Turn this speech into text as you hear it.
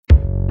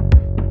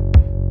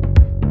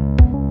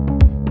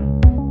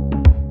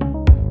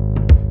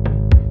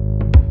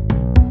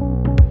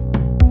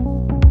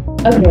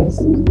Okay,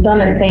 so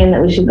Donna's saying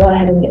that we should go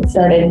ahead and get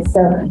started.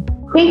 So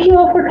thank you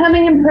all for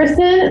coming in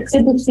person. It's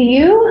good to see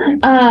you.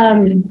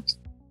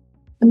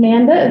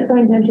 Amanda is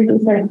going to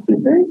introduce our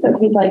speakers, so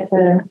if you'd like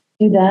to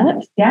do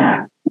that.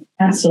 Yeah,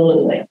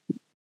 absolutely.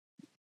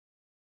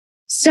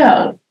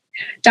 So,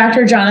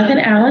 Dr. Jonathan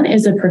Allen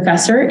is a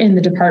professor in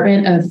the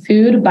Department of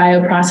Food,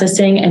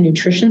 Bioprocessing, and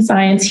Nutrition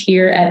Science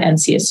here at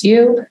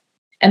NCSU,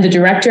 and the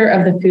director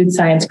of the Food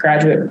Science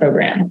Graduate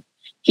Program.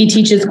 He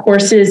teaches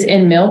courses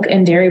in milk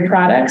and dairy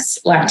products,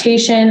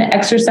 lactation,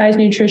 exercise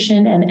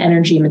nutrition, and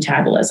energy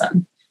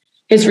metabolism.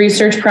 His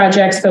research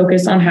projects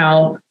focus on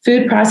how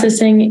food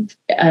processing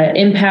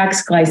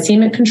impacts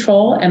glycemic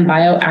control and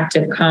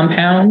bioactive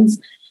compounds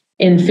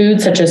in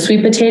foods such as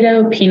sweet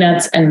potato,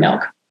 peanuts, and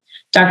milk.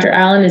 Dr.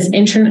 Allen is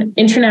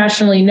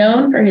internationally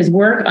known for his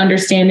work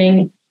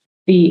understanding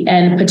the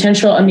and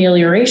potential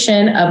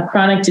amelioration of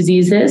chronic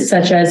diseases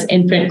such as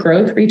infant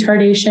growth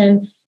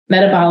retardation,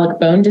 metabolic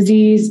bone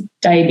disease,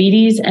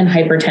 diabetes, and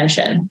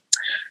hypertension.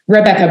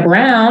 Rebecca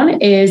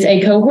Brown is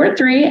a Cohort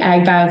 3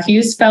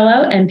 AgBio-Hughes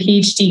Fellow and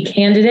PhD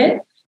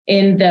candidate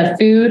in the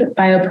Food,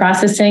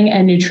 Bioprocessing,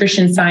 and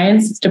Nutrition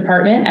Science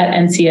Department at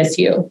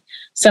NCSU.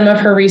 Some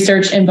of her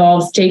research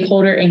involves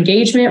stakeholder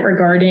engagement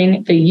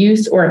regarding the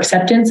use or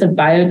acceptance of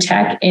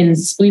biotech in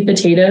sweet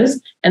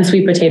potatoes and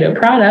sweet potato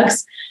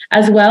products,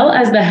 as well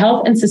as the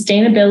health and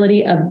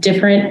sustainability of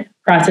different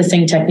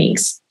processing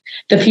techniques.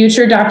 The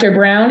future Dr.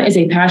 Brown is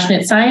a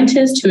passionate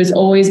scientist who is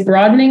always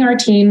broadening our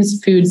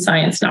team's food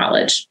science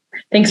knowledge.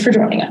 Thanks for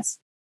joining us.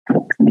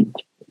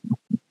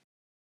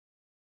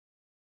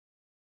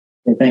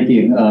 Thank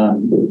you.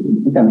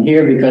 I'm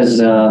here because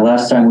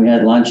last time we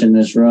had lunch in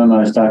this room, I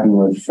was talking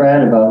with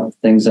Fred about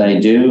things I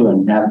do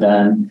and have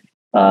done,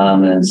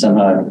 and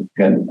somehow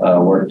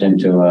got worked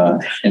into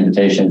an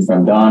invitation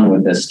from Don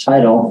with this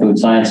title, Food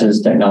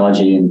Sciences,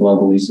 Technology, and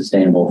Globally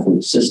Sustainable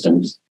Food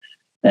Systems.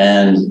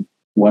 And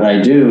what I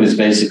do is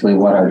basically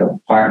what our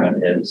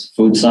department is.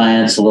 Food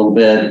science, a little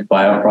bit,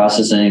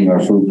 bioprocessing or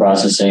food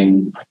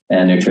processing,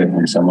 and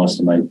nutrition. So most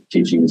of my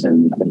teaching is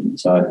in nutrition.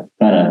 So I've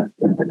kind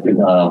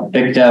of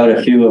picked out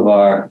a few of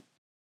our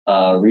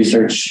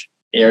research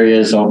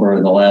areas over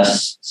the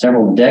last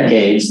several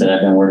decades that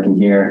I've been working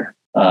here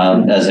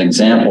as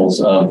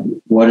examples of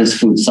what is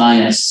food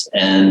science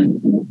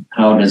and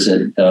how does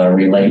it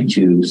relate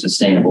to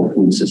sustainable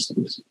food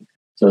systems.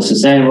 So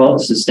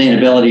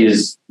sustainability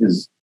is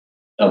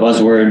a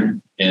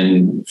buzzword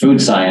in food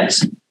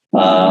science.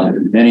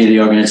 Many of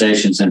the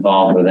organizations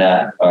involved with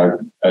that are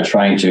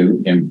trying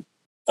to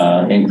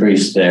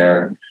increase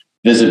their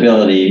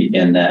visibility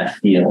in that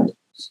field.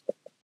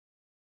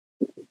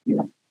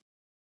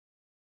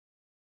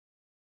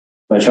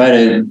 I try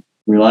to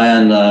rely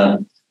on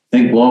the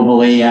think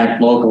globally,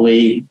 act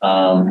locally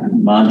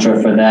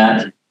mantra for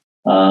that.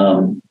 So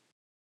I'm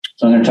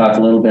going to talk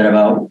a little bit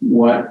about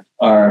what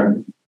our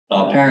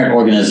parent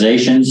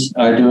organizations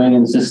are doing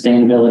in the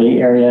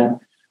sustainability area.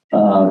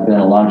 I've been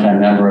a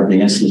longtime member of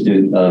the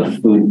Institute of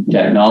Food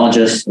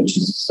Technologists, which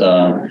is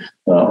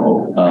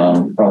probably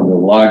the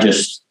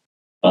largest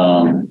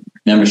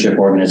membership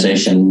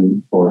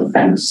organization for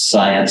food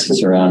science.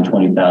 It's around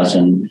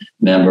 20,000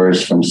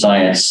 members from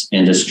science,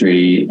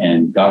 industry,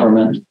 and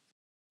government.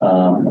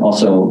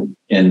 Also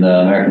in the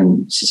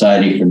American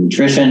Society for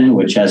Nutrition,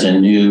 which has a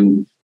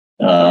new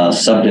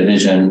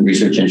subdivision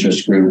research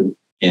interest group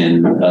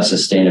in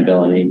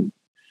sustainability.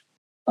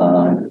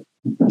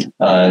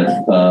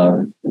 I've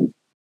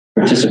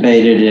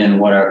participated in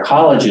what our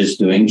college is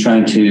doing,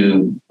 trying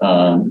to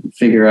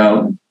figure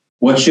out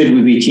what should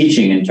we be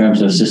teaching in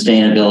terms of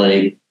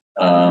sustainability,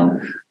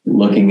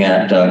 looking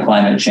at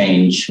climate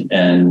change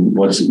and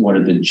what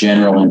are the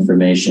general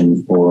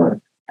information for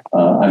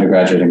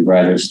undergraduate and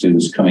graduate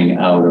students coming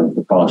out of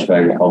the College of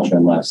Agriculture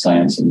and Life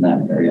Science in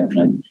that area.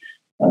 And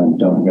I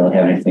don't really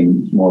have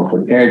anything more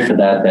prepared for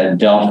that. That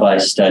Delphi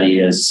study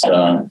is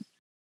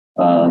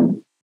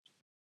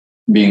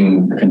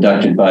being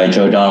conducted by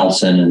Joe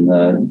Donaldson in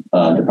the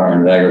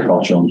Department of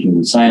Agricultural and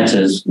Human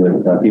Sciences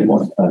with people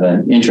who have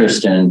an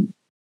interest in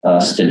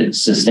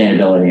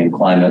sustainability and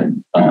climate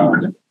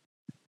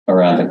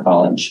around the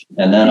college.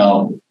 And then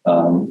I'll,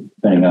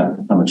 depending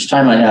on how much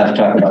time I have,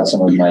 talk about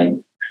some of my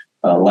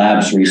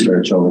labs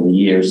research over the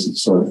years that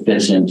sort of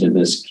fits into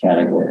this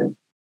category.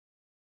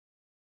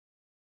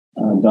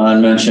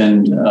 Don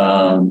mentioned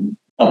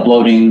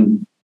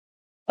uploading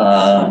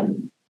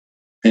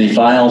any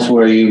files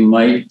where you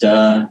might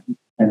have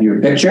your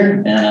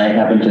picture, and I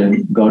happened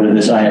to go to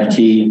this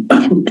IFT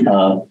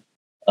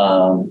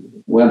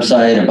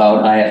website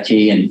about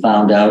IFT and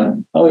found out,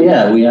 oh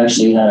yeah, we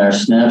actually had our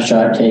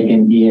snapshot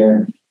taken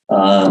here.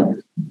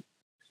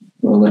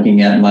 We're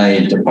looking at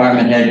my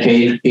department head,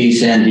 Kate P.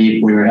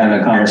 Sandeep. We were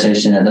having a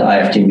conversation at the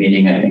IFT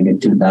meeting, I think in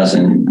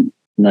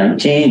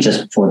 2019,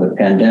 just before the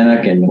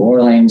pandemic in New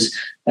Orleans.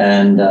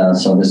 And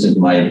so this is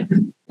my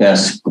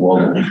best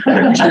global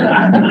picture.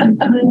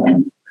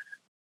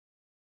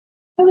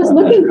 I was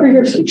looking for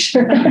your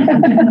picture.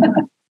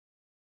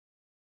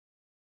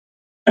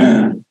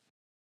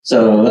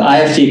 So the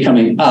IFT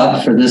coming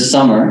up for this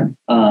summer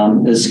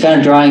is kind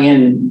of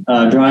drawing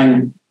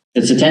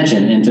its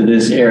attention into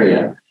this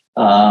area.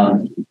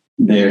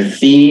 Their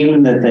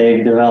theme that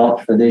they've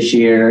developed for this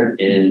year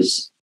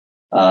is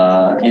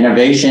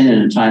innovation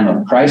in a time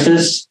of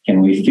crisis. Can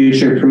we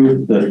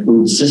future-proof the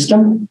food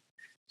system?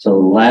 So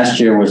last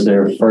year was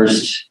their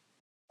first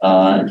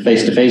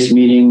face-to-face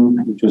meeting,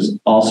 which was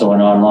also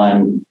an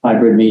online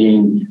hybrid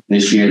meeting.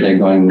 This year they're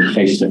going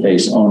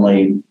face-to-face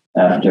only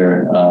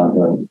after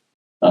the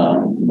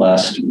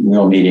last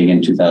real meeting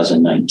in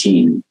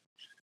 2019.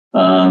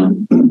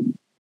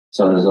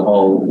 So there's a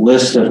whole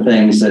list of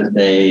things that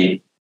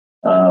they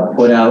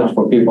put out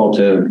for people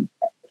to,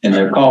 in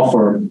their call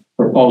for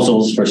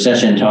proposals for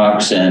session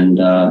talks and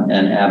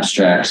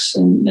abstracts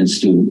and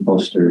student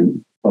poster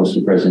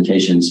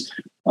presentations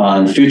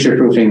on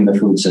future-proofing the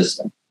food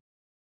system.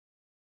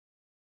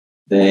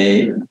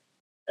 They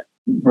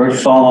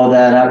follow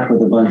that up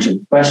with a bunch of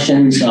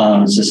questions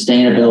on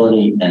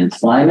sustainability and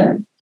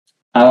climate.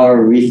 How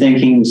are we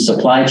rethinking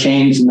supply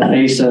chains in the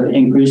face of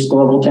increased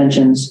global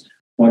tensions?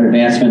 What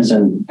advancements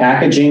in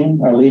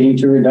packaging are leading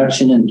to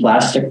reduction in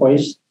plastic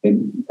waste? Big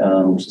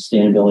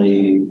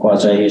sustainability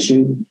quasi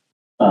issue.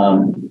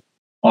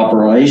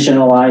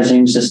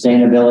 Operationalizing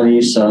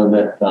sustainability so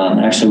that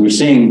actually we're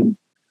seeing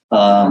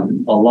a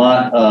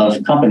lot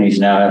of companies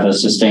now have a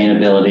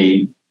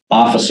sustainability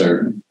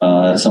officer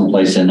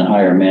someplace in the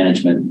higher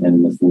management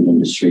in the food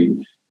industry.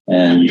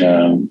 And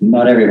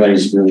not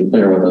everybody's really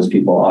clear what those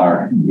people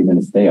are, even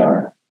if they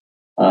are.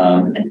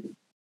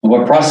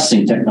 What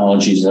processing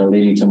technologies are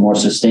leading to more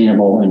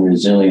sustainable and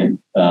resilient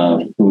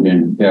food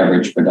and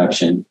beverage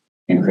production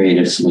and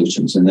creative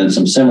solutions. And then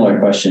some similar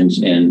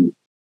questions in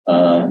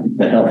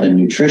the health and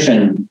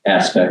nutrition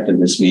aspect of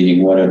this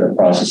meeting. What are the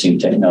processing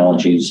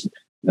technologies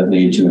that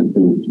lead to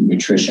improved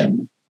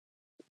nutrition?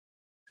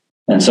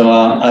 And so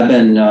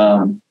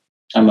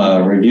I'm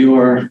a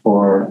reviewer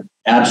for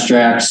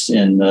abstracts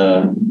in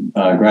the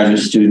graduate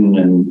student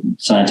and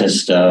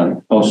scientist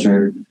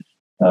poster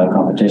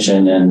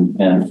competition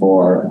and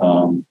for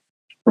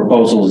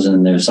proposals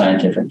in their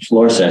scientific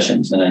floor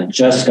sessions. And I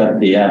just got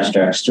the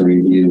abstracts to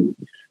review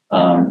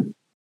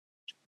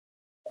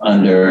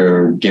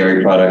under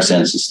dairy products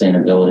and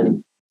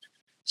sustainability.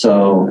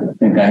 So I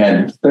think I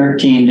had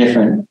 13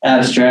 different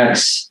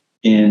abstracts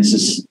in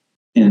the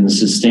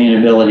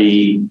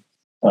sustainability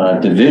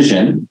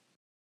division.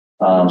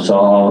 So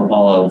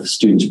all of the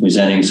students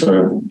presenting sort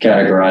of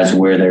categorize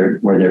where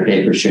their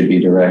paper should be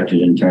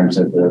directed in terms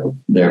of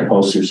their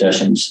poster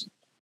sessions.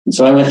 And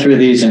so I went through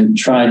these and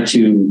tried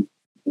to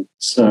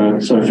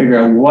sort of figure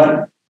out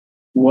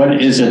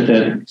what is it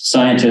that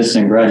scientists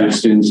and graduate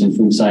students in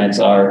food science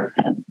are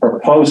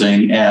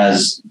proposing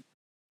as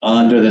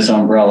under this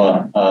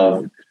umbrella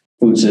of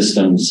food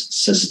systems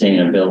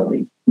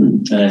sustainability.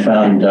 And I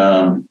found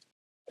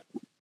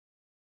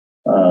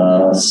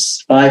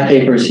 5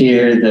 papers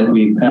here that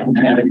we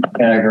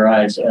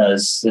categorize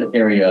as the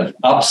area of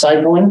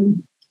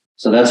upcycling.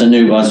 So that's a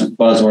new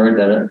buzzword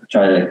that I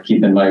try to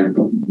keep in my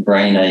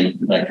brain. I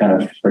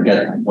kind of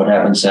forget what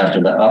happens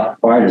after the up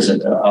part. Is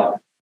it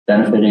up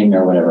benefiting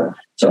or whatever?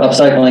 So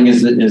upcycling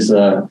is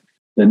the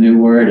new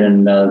word,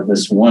 and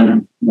this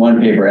one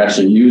paper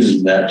actually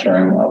uses that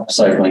term,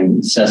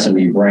 upcycling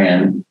sesame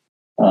bran.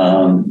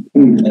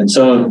 And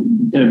so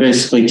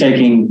basically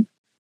taking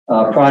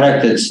a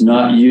product that's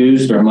not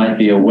used or might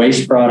be a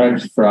waste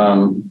product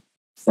from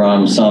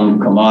some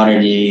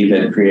commodity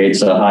that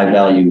creates a high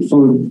value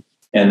food.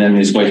 And then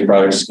these waste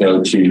products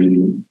go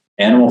to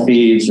animal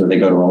feeds, or they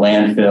go to a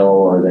landfill,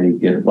 or they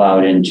get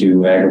plowed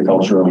into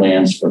agricultural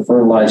lands for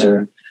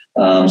fertilizer.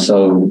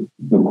 So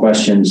the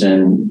questions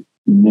in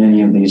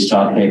many of these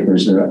top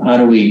papers are, how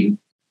do we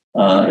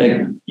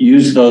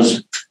use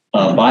those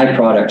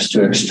byproducts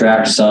to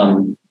extract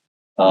something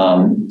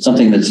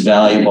that's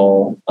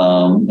valuable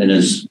and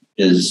is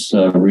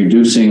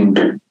reducing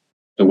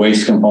the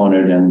waste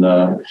component and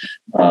the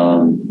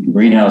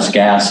greenhouse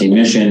gas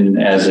emission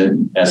as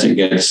it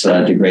gets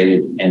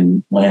degraded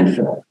in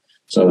landfill.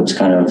 So it's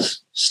kind of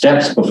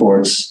steps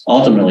before it's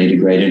ultimately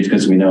degraded,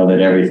 because we know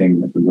that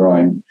everything that we're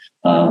growing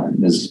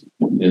is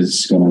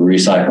going to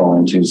recycle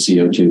into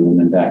CO2 and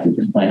then back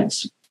into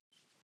plants.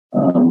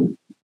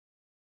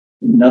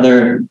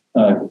 Another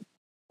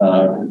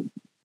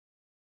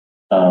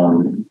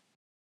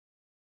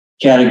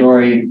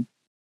category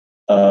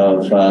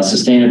of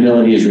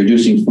sustainability is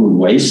reducing food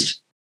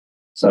waste.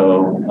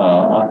 So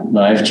the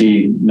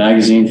IFT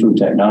magazine, Food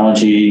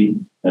Technology,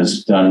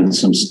 has done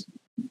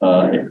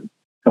a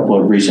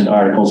couple of recent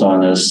articles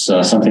on this.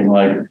 Something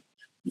like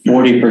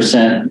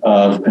 40%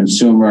 of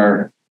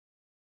consumer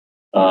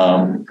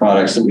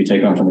products that we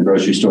take home from the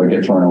grocery store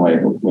get thrown away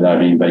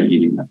without anybody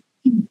eating them.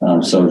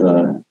 So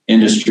the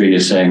industry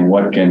is saying,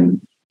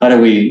 how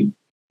do we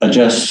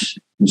adjust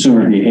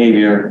consumer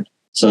behavior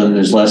so that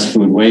there's less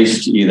food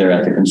waste, either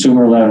at the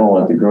consumer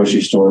level, at the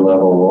grocery store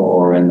level,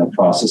 or in the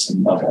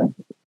processing level.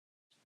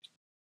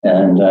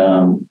 And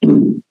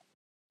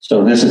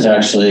so this is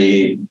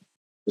actually,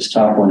 this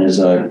top one is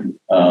a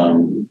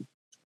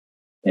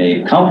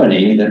a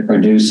company that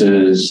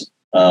produces,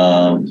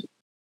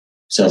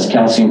 sells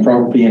calcium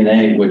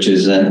propionate, which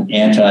is an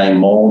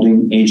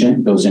anti-molding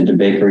agent, goes into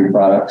bakery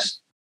products.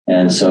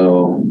 And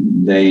so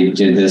they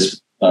did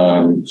this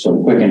sort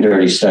of quick and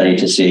dirty study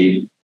to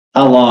see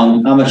how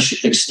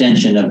much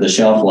extension of the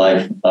shelf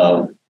life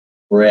of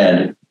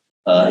bread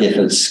if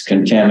it's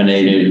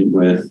contaminated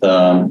with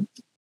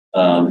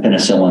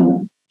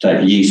penicillin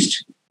type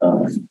yeast,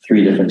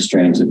 3 different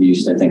strains of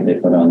yeast, I think they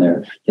put on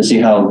there, to see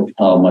how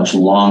much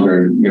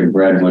longer your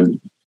bread would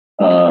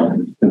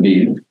could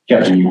be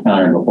kept in your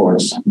counter before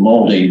it's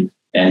moldy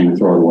and you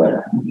throw it away.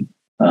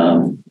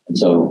 And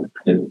so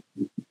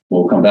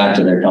we'll come back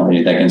to their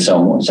company that can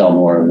sell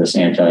more of this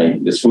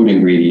food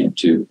ingredient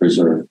to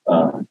preserve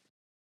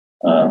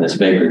this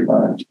bakery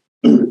product.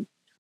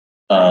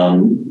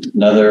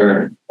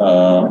 Another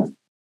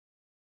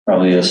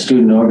probably a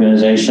student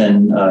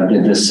organization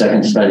did this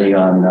second study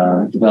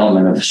on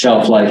development of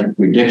shelf life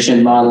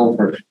prediction model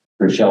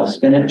for shelf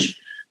spinach.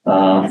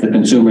 If the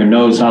consumer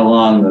knows how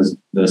long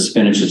the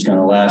spinach is going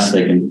to last,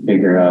 they can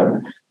figure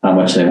out how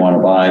much they want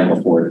to buy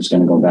before it's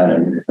going to go bad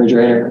in the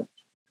refrigerator.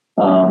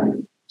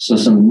 So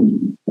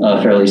some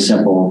fairly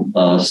simple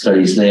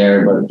studies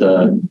there, but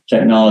the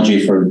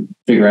technology for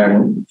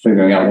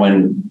figuring out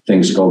when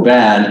things go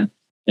bad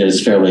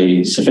is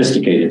fairly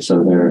sophisticated.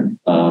 So there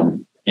are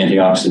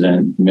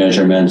antioxidant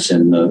measurements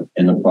in the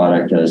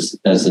product as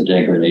the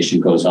degradation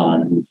goes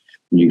on, and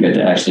you get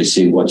to actually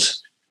see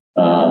what's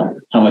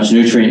how much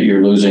nutrient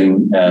you're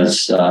losing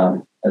as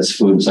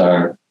foods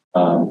are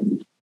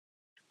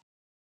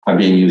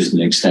being used in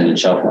the extended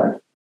shelf life.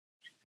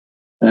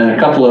 And a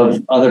couple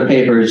of other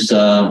papers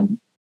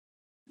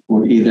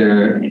were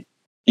either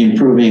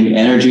improving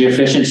energy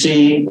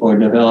efficiency or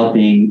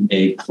developing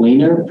a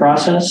cleaner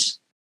process.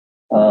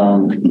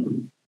 And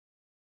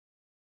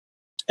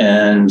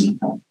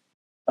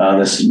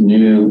this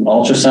new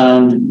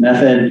ultrasound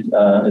method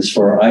is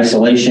for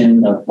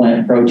isolation of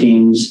plant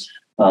proteins.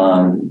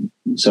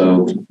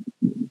 So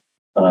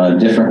a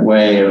different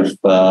way of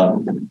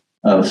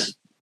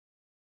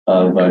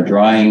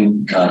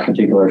drying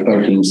particular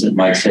proteins that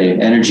might save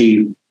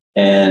energy.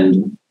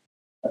 And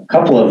a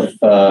couple of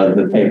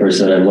the papers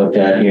that I looked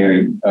at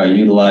here are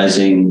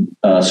utilizing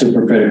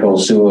supercritical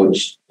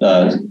sewage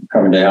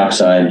carbon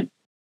dioxide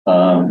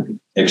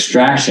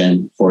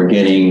extraction for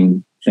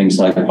getting things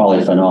like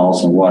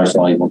polyphenols and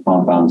water-soluble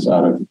compounds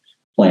out of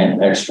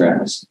plant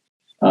extracts.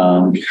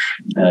 And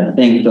I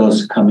think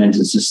those come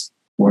into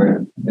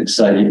were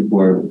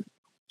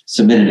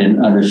submitted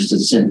in under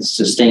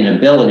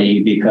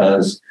sustainability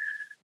because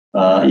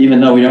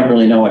even though we don't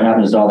really know what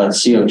happens to all that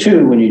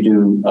CO2 when you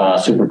do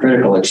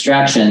supercritical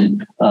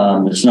extraction,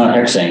 it's not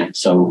hexane.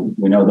 So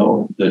we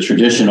know the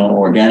traditional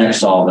organic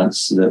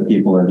solvents that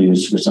people have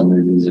used for some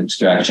of these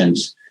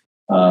extractions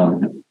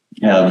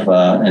have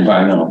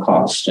environmental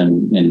costs,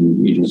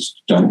 and you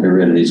just don't get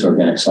rid of these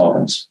organic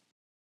solvents.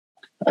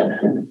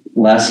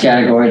 Last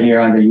category here,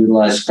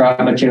 underutilized crop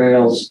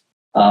materials,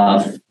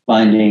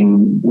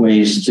 finding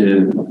ways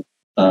to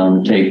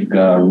take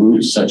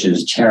roots such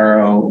as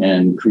taro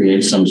and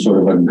create some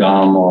sort of a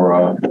gum or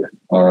a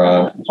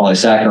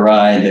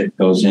polysaccharide that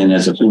goes in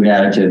as a food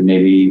additive,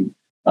 maybe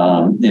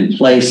in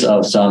place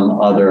of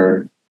some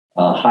other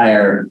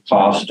higher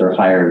cost or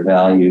higher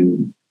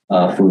value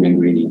food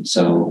ingredients.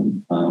 So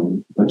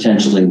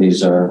potentially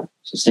these are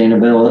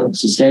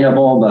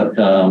sustainable, but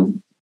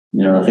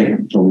I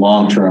think the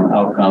long-term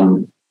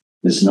outcome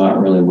is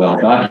not really well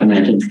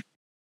documented.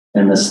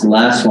 And this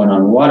last one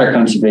on water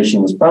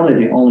conservation was probably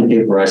the only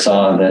paper I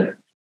saw that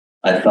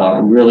I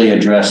thought really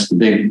addressed the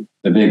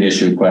big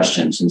issue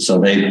questions. And so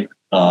they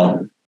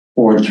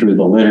poured through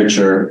the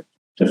literature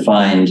to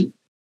find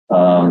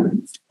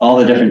all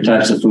the different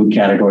types of food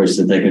categories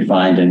that they could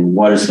find and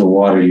what is the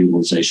water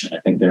utilization.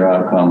 I think their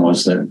outcome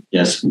was that,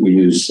 yes, we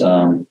use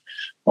a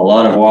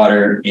lot of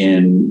water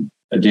in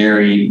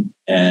dairy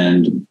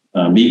and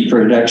meat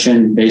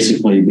production,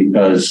 basically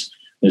because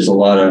there's a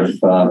lot of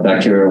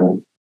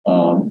bacterial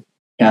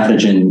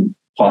pathogen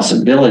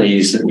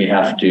possibilities that we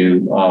have to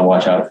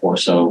watch out for.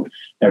 So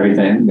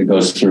everything that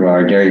goes through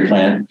our dairy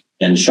plant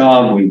in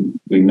Schaub, we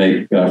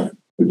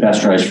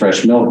pasteurize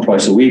fresh milk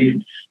twice a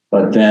week,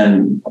 but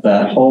then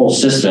that whole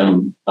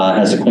system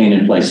has a clean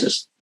in place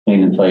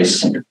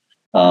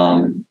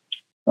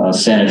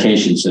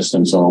sanitation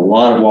system. So a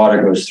lot of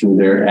water goes through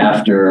there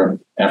after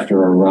a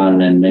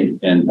run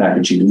and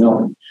packaging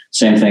milk.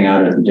 Same thing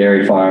out at the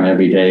dairy farm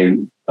every day,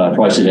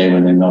 twice a day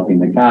when they're milking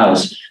the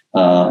cows.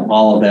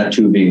 All of that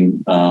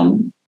tubing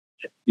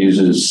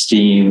uses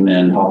steam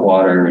and hot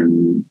water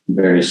and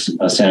various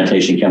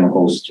sanitation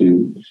chemicals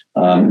to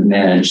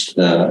manage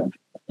the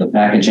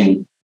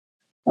packaging.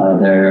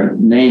 Their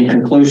main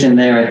conclusion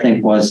there, I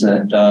think, was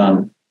that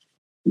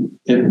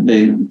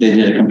they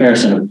did a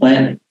comparison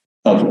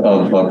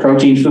of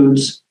protein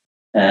foods,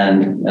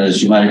 and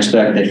as you might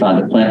expect, they found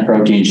that plant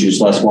proteins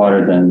use less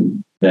water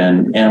than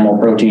animal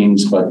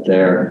proteins, but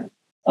their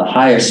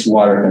highest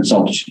water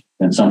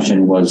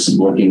consumption was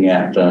looking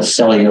at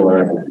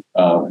cellular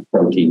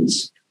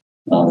proteins.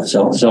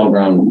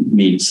 cell-grown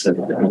meats that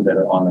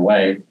are on the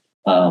way.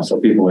 So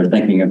people are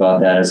thinking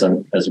about that as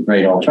a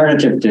great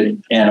alternative to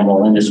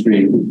animal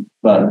industry.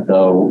 But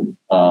though,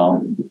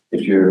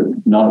 if you're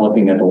not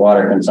looking at the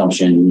water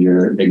consumption,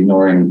 you're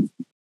ignoring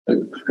a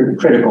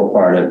critical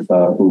part of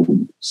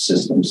food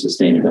system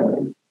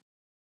sustainability.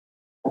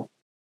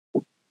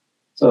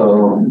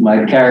 So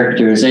my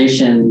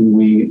characterization,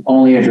 we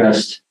only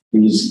addressed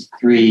these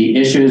three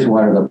issues.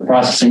 What are the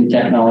processing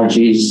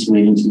technologies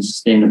leading to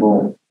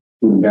sustainable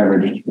food and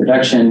beverage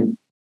production?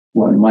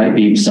 What might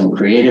be some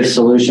creative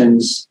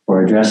solutions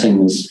for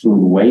addressing this food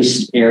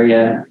waste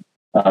area?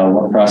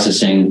 What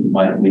processing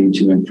might lead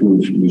to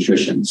improved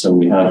nutrition? So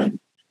we have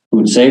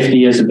food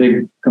safety as a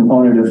big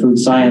component of food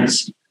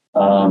science.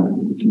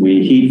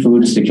 We heat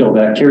foods to kill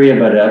bacteria,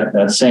 but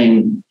that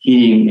same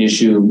heating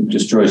issue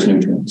destroys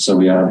nutrients. So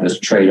we have this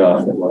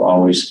trade-off that we're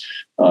always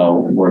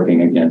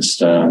working against,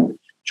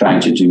 trying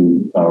to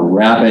do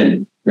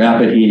rapid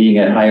heating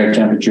at higher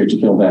temperature to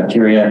kill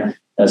bacteria,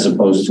 as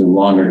opposed to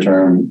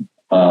longer-term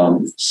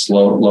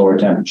lower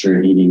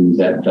temperature heating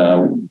that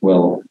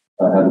will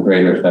have a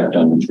greater effect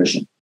on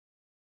nutrition.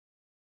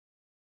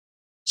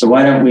 So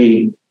why don't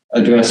we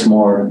address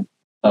more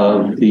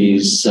of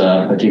these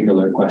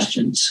particular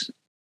questions?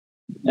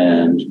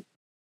 And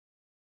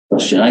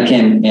answer I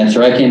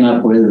came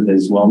up with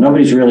is, well,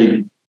 nobody's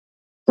really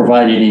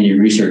provided any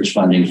research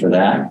funding for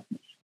that.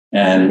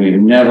 And we've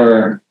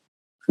never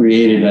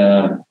created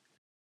a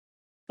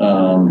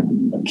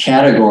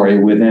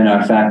category within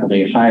our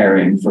faculty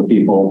hiring for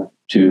people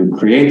to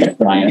create the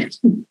science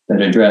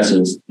that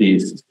addresses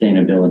these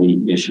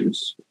sustainability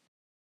issues.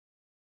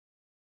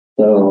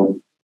 So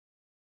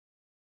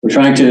we're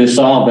trying to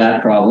solve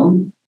that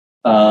problem.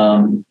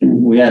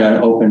 We had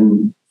an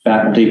open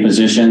faculty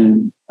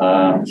position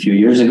a few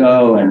years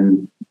ago,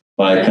 and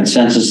by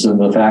consensus of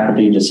the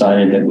faculty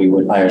decided that we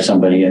would hire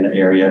somebody in the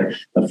area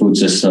of food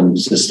system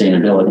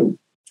sustainability.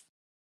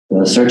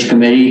 The search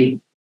committee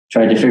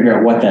tried to figure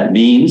out what that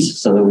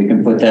means so that we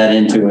can put that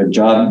into a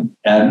job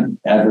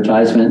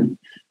advertisement.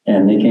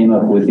 And they came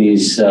up with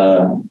these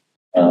five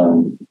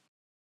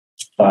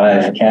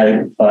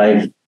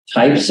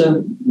types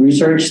of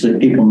research that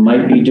people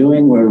might be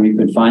doing, where we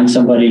could find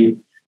somebody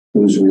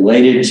who's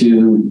related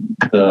to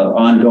the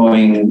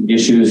ongoing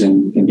issues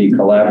and can be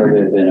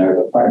collaborative in our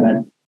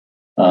department.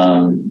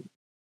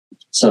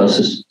 So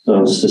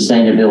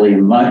sustainability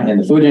in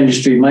the food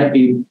industry might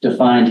be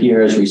defined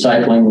here as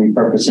recycling,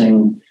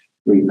 repurposing,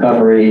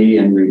 recovery,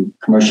 and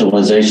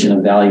commercialization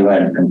of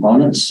value-added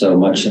components. So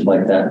much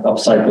like that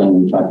upcycling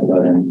we talked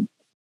about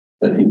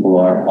that people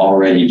are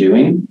already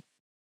doing.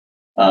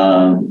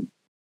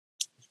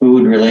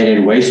 Food-related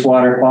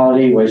wastewater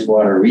quality,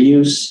 wastewater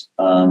reuse.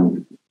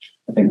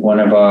 I think one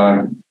of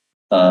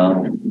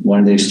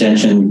the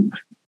extension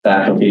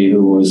faculty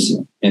who was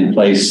in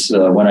place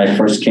when I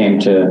first came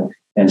to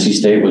NC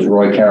State was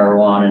Roy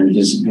Carawan, and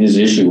his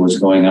issue was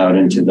going out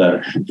into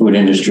the food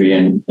industry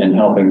and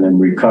helping them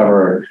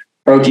recover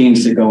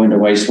proteins that go into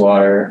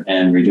wastewater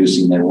and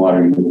reducing their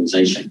water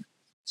utilization.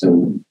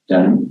 So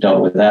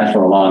dealt with that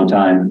for a long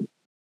time.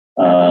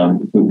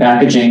 Food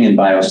packaging and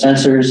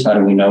biosensors. How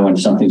do we know when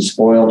something's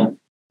spoiled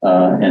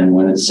and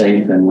when it's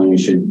safe and when you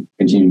should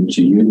continue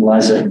to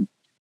utilize it?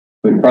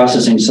 Food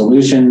processing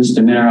solutions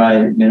to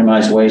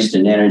minimize waste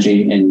and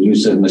energy, and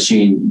use of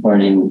machine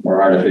learning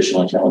or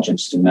artificial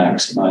intelligence to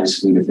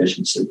maximize food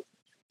efficiency.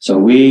 So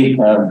we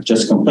have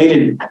just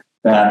completed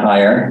that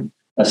hire.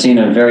 I've seen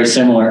a very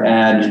similar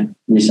ad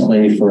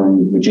recently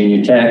from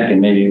Virginia Tech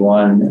and maybe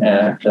one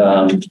at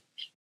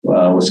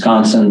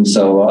Wisconsin.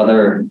 So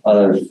other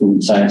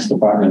food science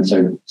departments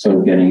are sort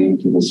of getting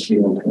into this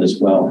field as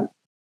well.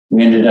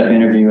 We ended up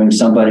interviewing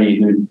somebody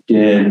who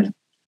did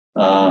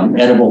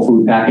edible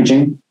food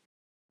packaging.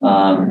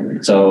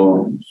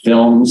 So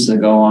films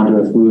that go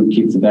onto the food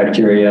keep the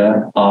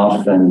bacteria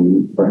off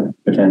and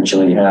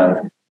potentially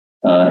have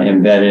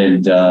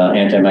embedded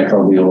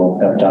antimicrobial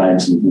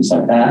peptides and things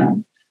like that.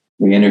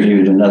 We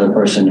interviewed another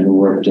person who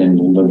worked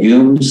in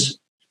legumes.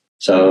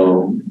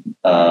 So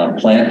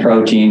plant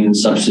protein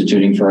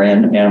substituting for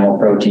animal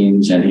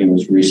proteins, and he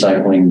was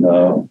recycling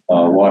the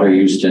water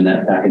used in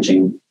that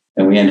packaging.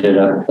 And we ended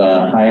up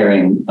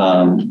hiring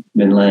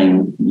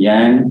Minling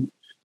Yang,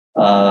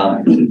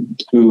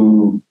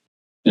 who's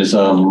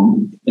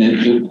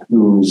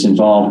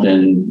involved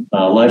in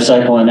life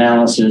cycle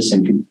analysis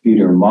and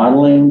computer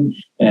modeling,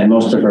 and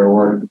most of her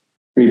work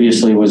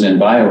previously was in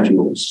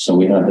biofuels. So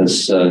we have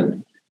this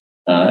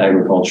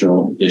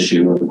agricultural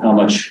issue of how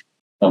much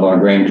of our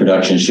grain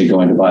production should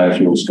go into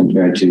biofuels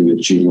compared to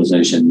its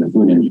utilization in the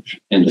food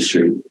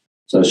industry.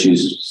 So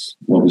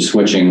will be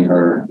switching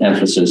her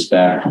emphasis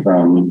back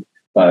from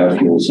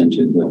biofuels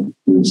into the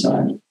food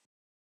side.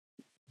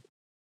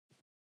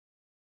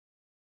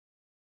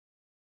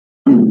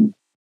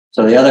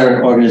 So the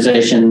other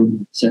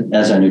organization,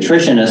 as a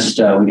nutritionist,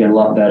 we get a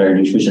lot better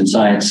nutrition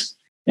science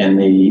in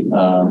the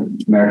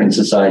American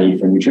Society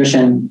for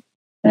Nutrition.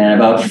 And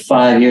about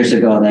 5 years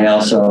ago, they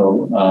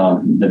also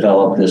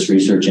developed this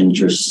research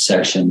interest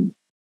section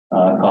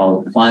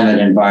called Climate,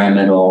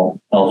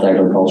 Environmental, Health,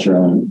 Agriculture,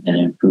 and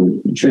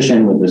Improved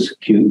Nutrition, with this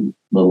cute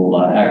little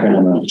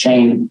acronym of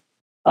CHAIN.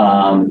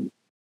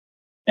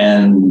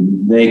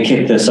 And they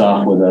kicked this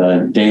off with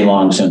a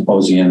day-long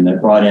symposium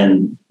that brought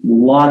in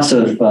lots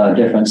of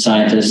different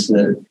scientists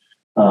that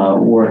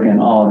work in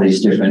all of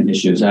these different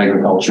issues: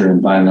 agriculture,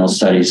 environmental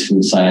studies,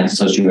 food science,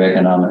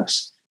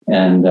 socioeconomics,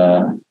 and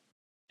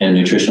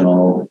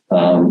nutritional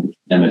and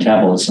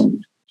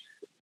metabolism.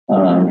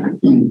 I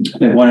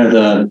think one of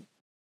the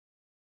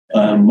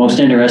most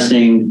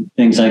interesting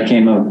things I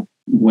came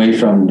away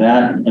from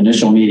that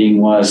initial meeting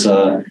was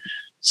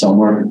some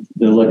work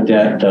that looked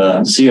at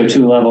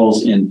CO2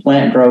 levels in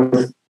plant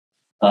growth,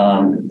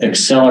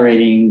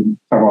 accelerating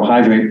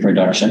carbohydrate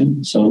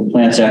production. So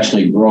plants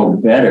actually grow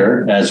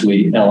better as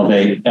we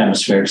elevate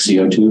atmospheric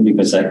CO2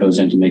 because that goes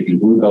into making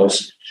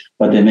glucose,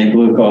 but they make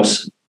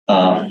glucose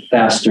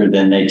faster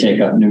than they take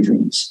up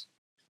nutrients.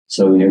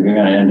 So you're going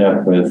to end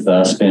up with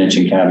spinach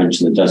and cabbage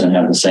that doesn't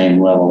have the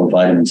same level of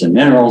vitamins and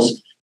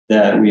minerals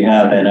that we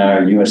have in our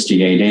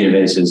USDA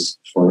databases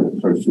for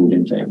food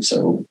intake.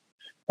 So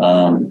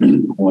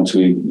once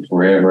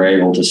we're ever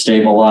able to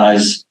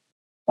stabilize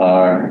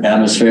our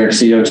atmospheric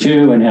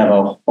CO2 and have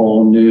a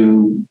whole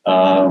new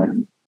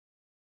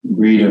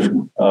breed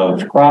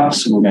of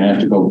crops, we're going to have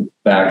to go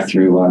back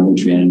through our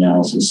nutrient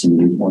analysis and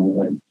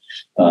reformulate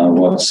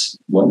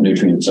what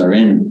nutrients are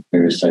in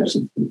various types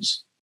of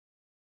foods.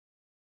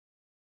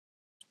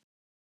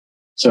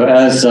 So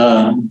as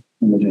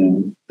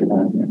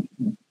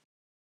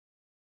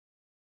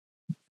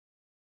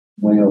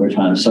way over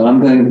time. So I'm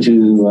going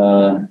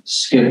to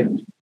skip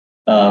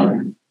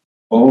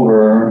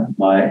over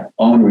my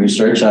own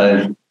research.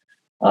 I've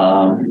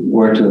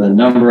worked with a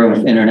number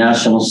of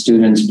international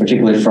students,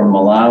 particularly from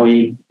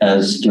Malawi,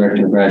 as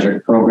director of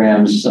graduate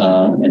programs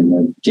in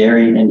the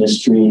dairy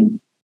industry.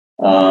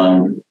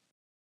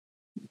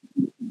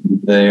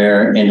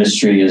 Their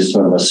industry is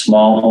sort of a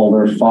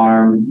smallholder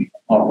farm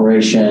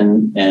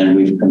operation, and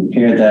we've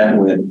compared that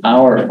with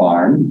our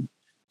farm.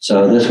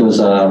 So this was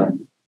a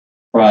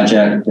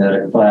project that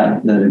a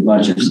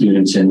bunch of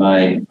students in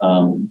my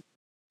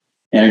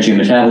energy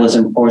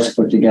metabolism course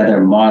put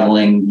together,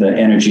 modeling the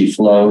energy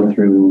flow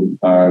through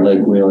our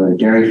Lake Wheeler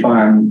dairy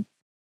farm,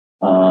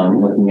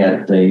 looking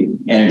at the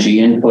energy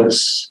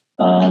inputs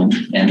and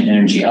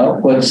energy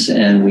outputs,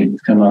 and we've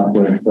come up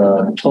with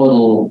a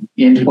total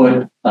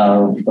input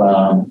of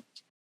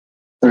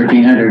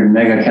 1,300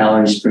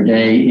 megacalories per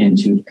day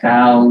into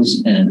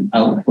cows and an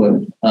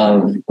output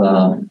of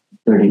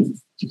 30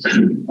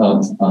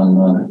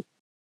 on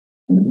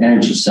the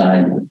energy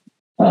side.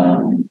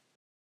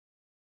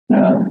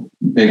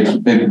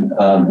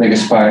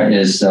 Biggest part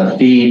is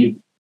feed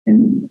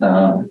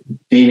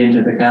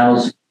into the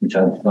cows, which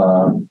I've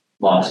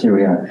lost. Here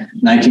we are,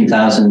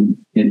 19,000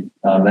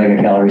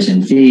 megacalories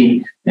in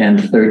feed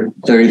and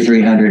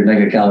 3,300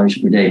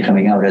 megacalories per day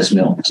coming out as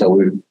milk. So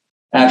we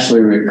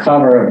actually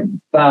recover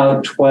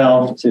about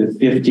 12 to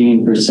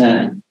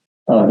 15%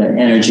 of the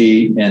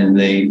energy in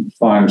the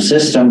farm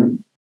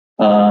system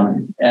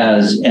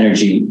as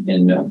energy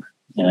in milk.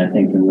 And I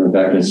think in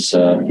Rebecca's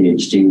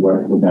PhD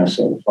work, we're going to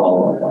sort of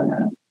follow up on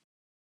that.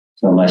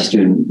 So my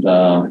student,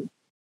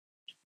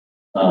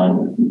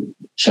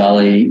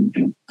 Charlie,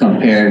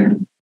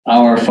 compared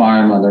our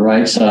farm on the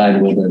right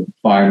side with a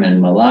farm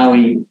in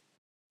Malawi,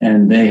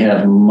 and they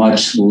have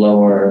much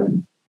lower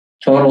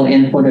total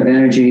input of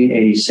energy,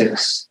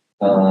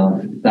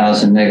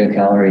 86,000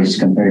 megacalories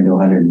compared to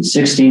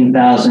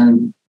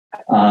 116,000.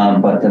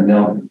 But the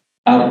milk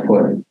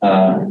output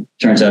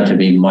turns out to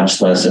be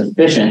much less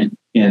efficient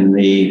in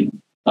the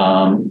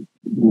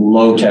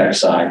low-tech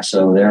side.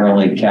 So they're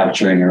only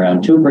capturing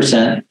around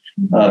 2%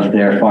 of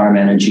their farm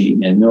energy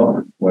in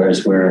milk,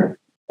 whereas we're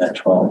at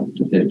 12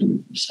 to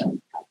 15%.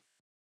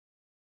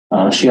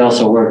 She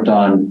also worked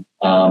on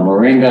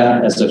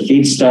moringa as a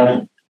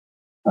feedstuff.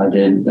 I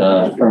did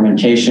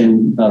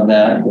fermentation of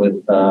that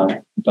with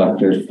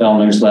Dr.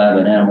 Fellner's lab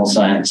in animal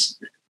science,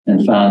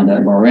 and found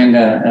that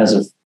moringa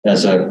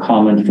as a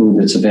common food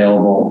that's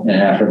available in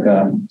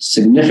Africa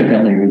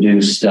significantly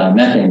reduced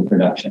methane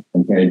production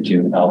compared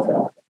to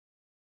alfalfa.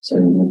 So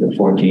you look at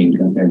 14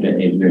 compared to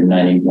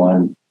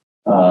 891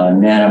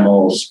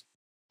 nanomoles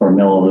per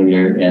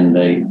milliliter in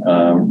the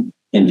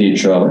in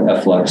vitro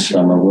efflux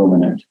from a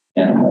ruminant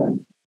animal.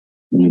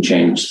 And you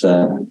change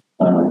that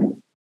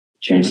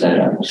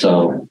up.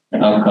 So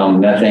the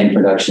outcome, methane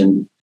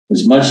production,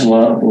 is much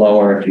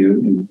lower if you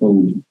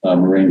include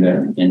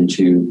moringa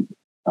into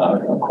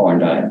a corn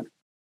diet.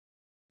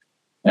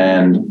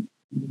 And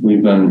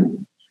we've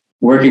been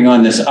working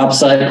on this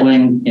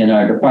upcycling in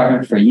our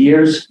department for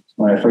years.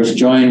 When I first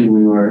joined,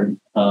 we were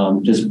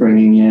just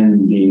bringing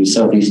in the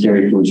Southeast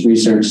Dairy Foods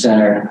Research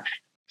Center.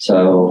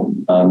 So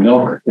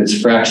milk that's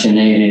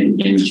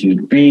fractionated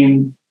into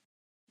cream,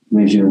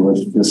 leaves you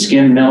with the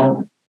skim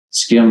milk.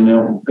 Skim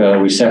milk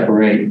we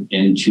separate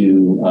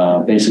into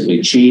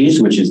basically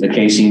cheese, which is the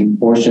casein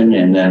portion,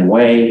 and then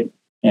whey.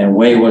 And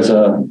whey was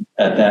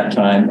at that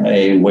time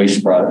a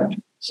waste product.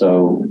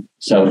 So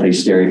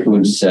Southeast Dairy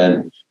Foods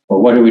said, well,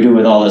 what do we do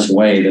with all this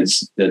whey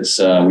that's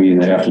we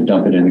either have to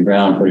dump it in the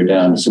ground, put it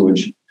down in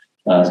sewage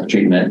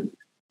treatment.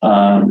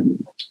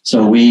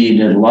 So we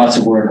did lots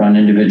of work on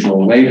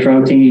individual whey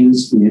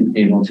proteins. We were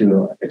able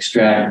to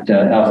extract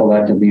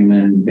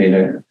alpha-lactobumin,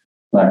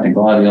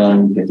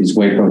 beta-lactoglobulin, get these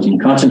whey protein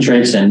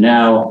concentrates, and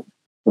now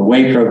the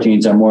whey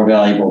proteins are more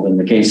valuable than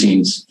the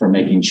caseins for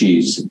making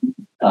cheese.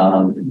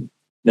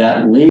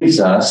 That leaves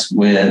us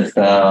with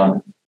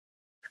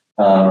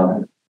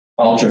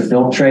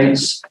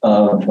ultrafiltrates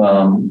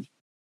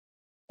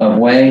of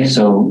whey.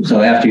 So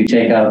after you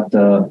take out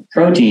the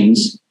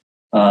proteins,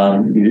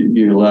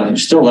 you're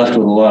still left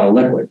with a lot of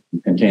liquid.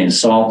 It contains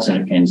salts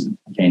and it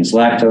contains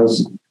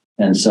lactose.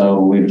 And so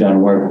we've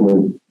done work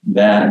with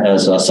that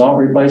as a salt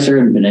replacer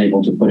and been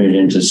able to put it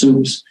into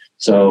soups.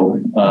 So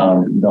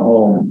the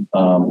whole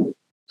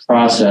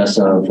process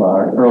of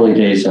our early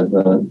days of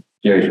the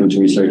dairy foods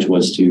research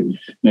was to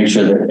make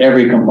sure that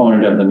every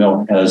component of the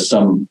milk has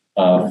some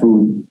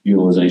food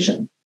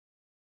utilization.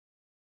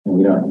 And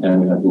we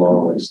have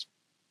lower waste.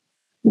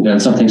 We've done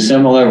something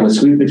similar with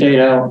sweet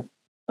potato.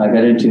 I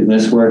got into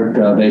this work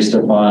based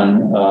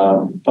upon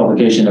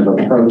publication of a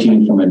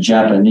protein from a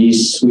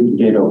Japanese sweet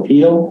potato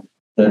peel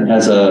that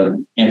has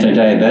an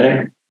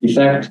anti-diabetic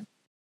effect.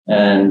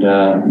 And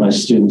my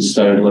students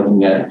started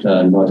looking at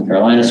North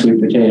Carolina sweet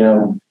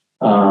potato.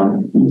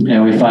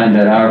 And we find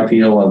that our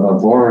peel of a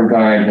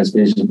Beauregard has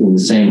basically the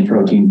same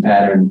protein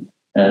pattern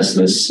as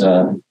this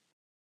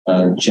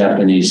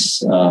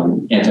Japanese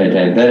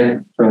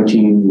anti-diabetic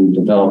protein. We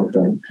developed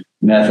a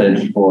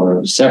method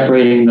for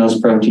separating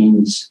those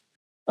proteins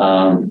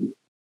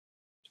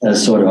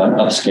as sort of an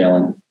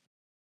upscaling.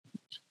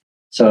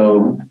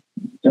 So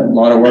a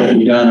lot of work to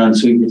be done on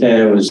sweet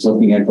potato is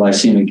looking at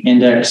glycemic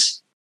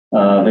index,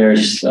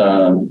 various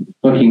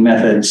cooking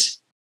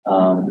methods,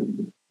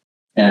 and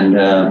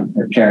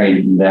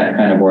carried that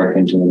kind of work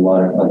into a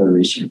lot of other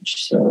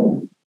research.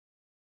 So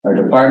our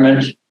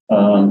department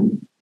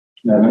haven't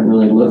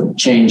really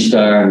changed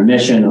our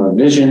mission or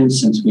vision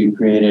since we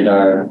created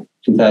our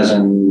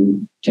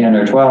 2010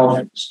 or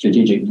 12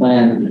 strategic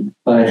plan.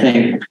 But I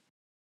think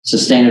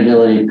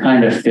sustainability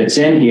kind of fits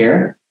in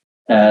here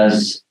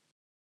as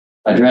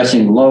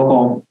addressing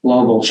local,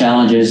 global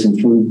challenges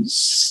in food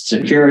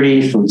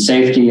security, food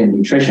safety, and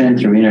nutrition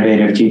through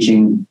innovative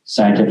teaching,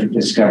 scientific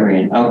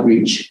discovery, and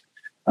outreach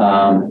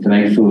to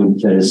make food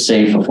that is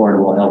safe,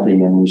 affordable, healthy,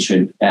 and we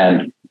should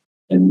add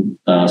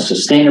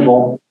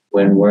sustainable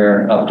when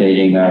we're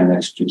updating our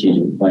next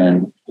strategic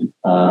plan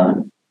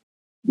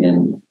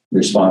in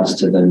response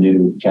to the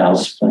new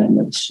CALS plan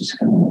that's just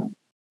coming up.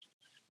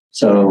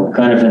 So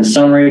kind of in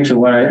summary to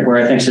where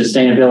I think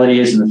sustainability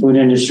is in the food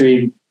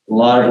industry, a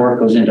lot of work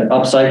goes into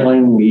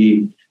upcycling.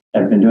 We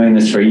have been doing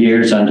this for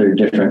years under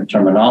different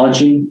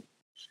terminology.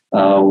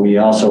 We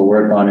also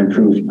work on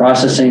improved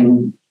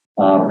processing,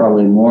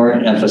 probably more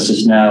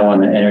emphasis now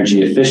on the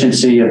energy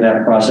efficiency of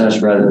that process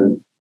rather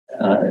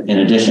in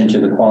addition to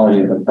the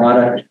quality of the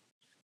product.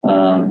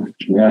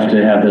 We have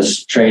to have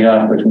this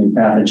trade-off between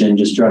pathogen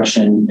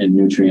destruction and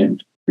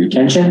nutrient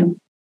retention.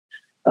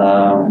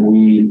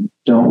 We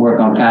don't work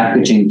on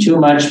packaging too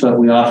much, but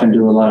we often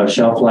do a lot of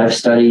shelf life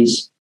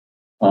studies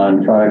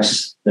on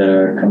products that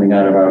are coming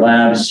out of our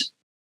labs.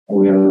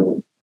 We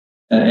have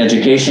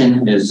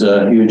education is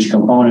a huge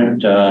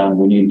component.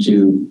 We need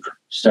to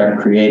start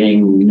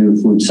creating new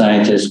food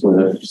scientists with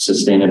a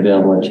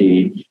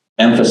sustainability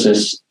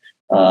emphasis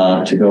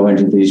to go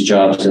into these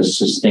jobs as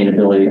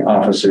sustainability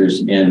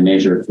officers in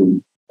major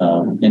food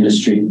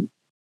industry.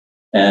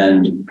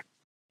 And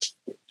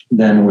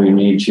then we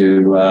need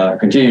to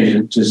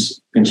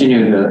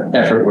continue the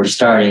effort we're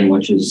starting,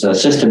 which is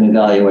system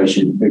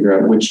evaluation to figure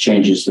out which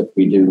changes that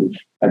we do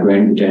are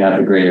going to have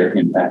a greater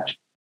impact.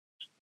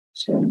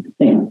 So I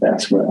think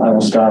that's where I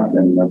will stop,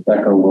 and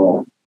Rebecca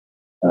will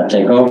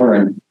take over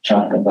and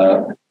talk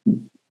about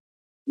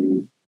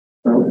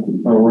her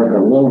work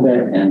a little bit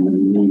and the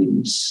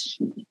meetings.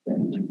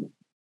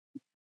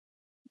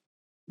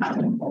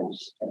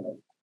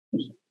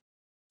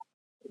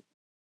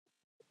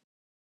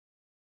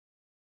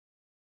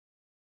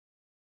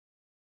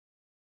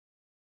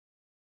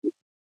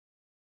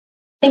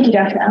 Thank you,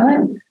 Dr.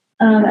 Allen.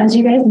 As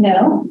you guys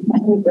know, I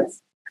think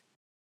this.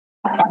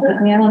 I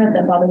don't know if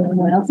that bothers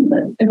anyone else,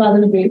 but it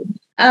bothers me.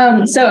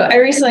 So I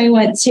recently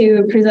went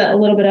to present a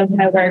little bit of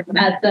my work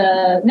at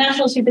the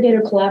National Sweet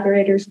Potato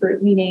Collaborators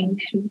Group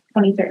meeting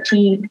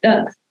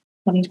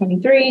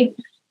 2023.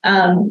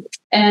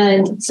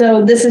 And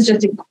so this is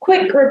just a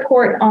quick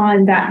report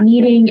on that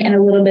meeting and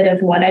a little bit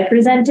of what I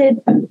presented.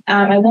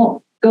 I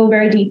won't go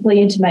very deeply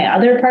into my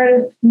other part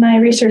of my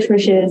research,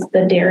 which is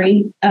the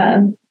dairy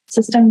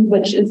system,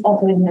 which is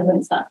also in there, but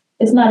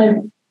it's not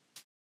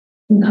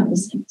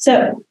encompassing.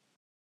 So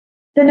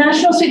the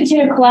National Sweet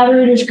Potato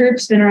Collaborators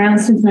Group's been around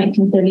since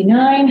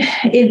 1939.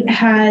 It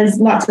has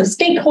lots of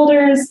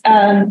stakeholders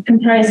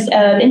comprised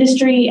of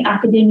industry,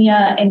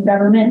 academia, and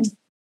government.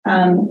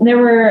 There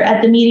were,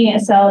 at the meeting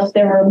itself,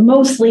 there were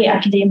mostly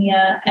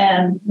academia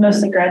and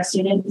mostly grad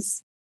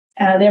students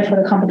there for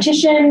the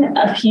competition.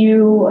 A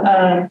few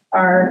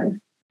are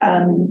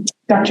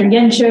Dr.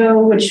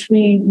 Yencho, which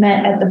we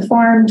met at the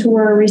farm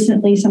tour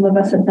recently. Some of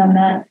us have done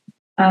that.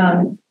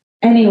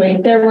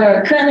 Anyway,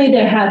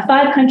 they have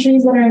 5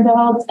 countries that are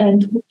involved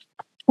and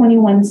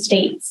 21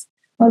 states,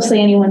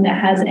 mostly anyone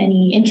that has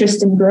any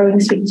interest in growing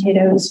sweet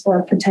potatoes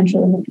for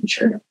potential in the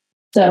future.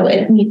 So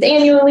it meets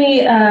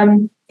annually. I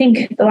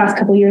think the last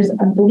couple of years,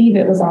 I believe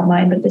it was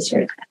online, but this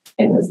year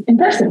it was in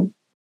person.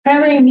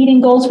 Primary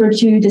meeting goals were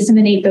to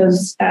disseminate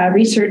those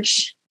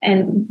research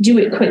and do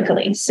it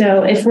quickly.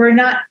 So if we're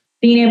not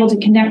being able to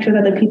connect with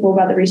other people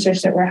about the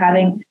research that we're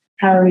having,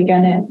 how are we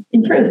going to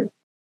improve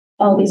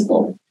all these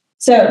goals?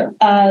 So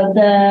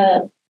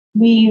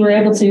we were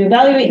able to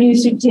evaluate new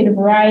sweet potato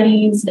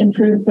varieties,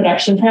 improve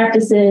production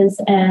practices,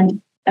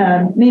 and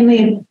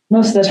mainly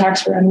most of the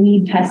talks were on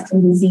weed, pest,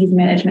 and disease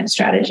management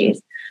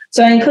strategies.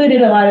 So I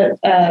included a lot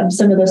of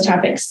some of those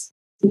topics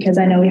because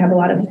I know we have a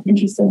lot of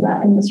interest in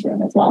that in this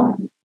room as well.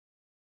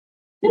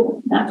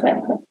 Not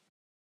quite.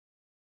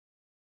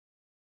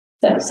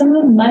 So some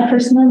of my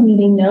personal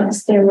meeting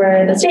notes, there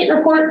were the state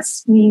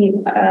reports. We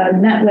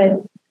met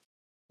with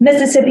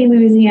Mississippi,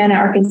 Louisiana,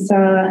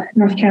 Arkansas,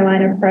 North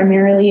Carolina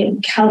primarily.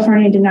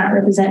 California did not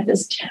represent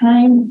this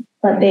time,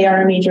 but they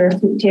are a major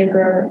sweet potato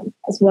grower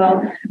as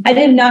well. I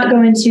did not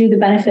go into the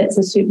benefits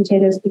of sweet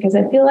potatoes because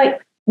I feel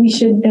like we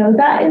should know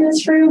that in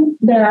this room.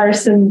 There are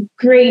some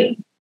great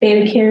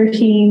beta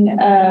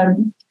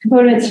carotene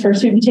components for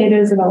sweet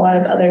potatoes and a lot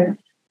of other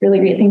really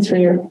great things for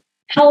your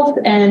health.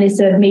 And it's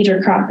a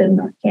major crop in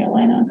North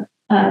Carolina.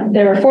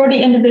 There were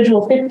 40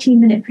 individual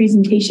 15-minute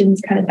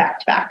presentations kind of back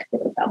to back,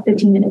 about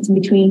 15 minutes in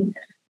between.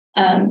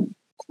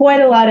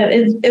 Quite a lot of,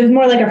 it was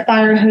more like a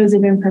fire hose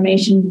of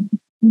information,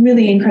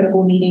 really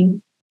incredible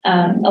meeting.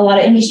 A lot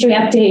of industry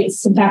updates,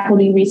 some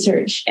faculty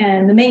research,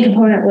 and the main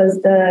component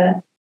was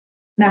the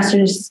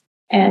master's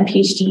and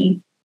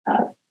PhD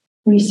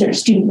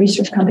student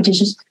research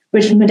competitions,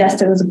 which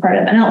Modesta was a part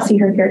of. And I don't see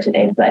her here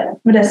today, but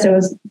Modesta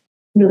was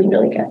really,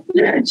 really good.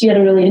 She had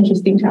a really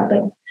interesting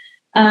topic.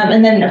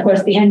 And then, of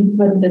course, the end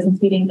was the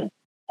business meeting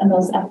and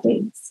those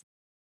updates.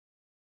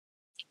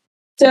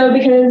 So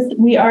because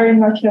we are in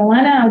North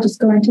Carolina, I'll just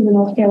go into the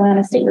North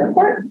Carolina State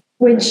Report,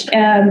 which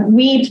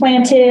we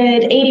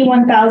planted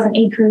 81,000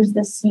 acres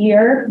this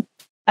year,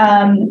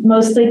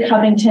 mostly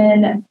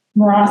Covington,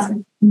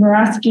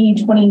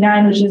 Morosky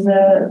 29, which is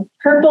a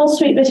purple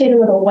sweet potato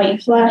with a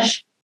white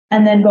flesh,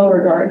 and then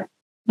Beauregard.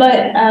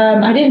 But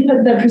I didn't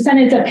put the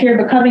percentage up here,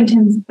 but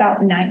Covington's about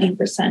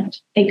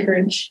 90%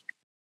 acreage.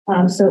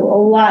 So a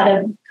lot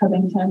of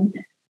Covington.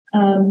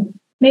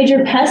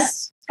 Major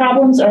pest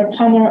problems are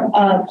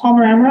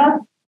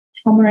Palmaramara,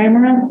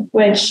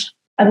 which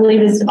I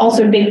believe is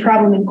also a big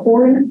problem in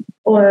corn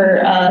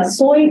or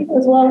soy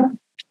as well.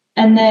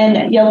 And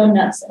then yellow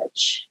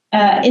nutsedge.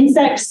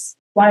 Insects,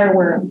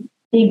 wireworm,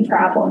 big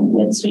problem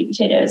with sweet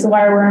potatoes. The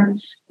wireworm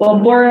will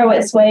burrow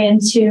its way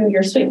into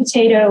your sweet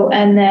potato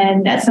and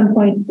then at some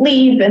point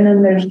leave, and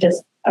then there's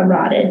just a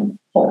rotted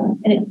hole.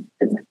 And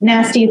it's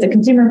nasty. It's a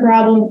consumer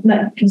problem,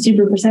 not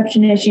consumer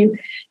perception issue.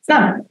 It's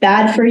not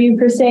bad for you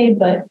per se,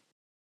 but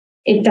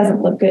it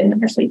doesn't look good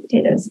in our sweet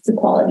potatoes. It's a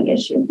quality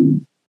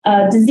issue.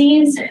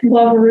 Disease,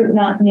 guava root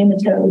knot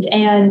nematode.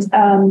 And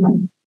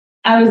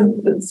I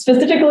was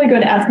specifically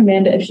going to ask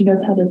Amanda if she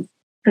knows how to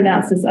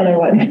pronounce this other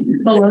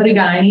one.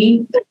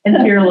 Below-the-guy and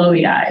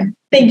Pyrrolobii.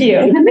 Thank you.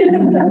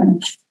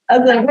 I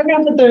was like, we're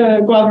going to put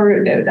the guava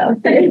root note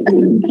out there.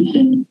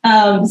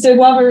 So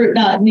guava root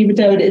knot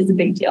nematode is a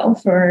big deal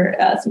for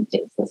sweet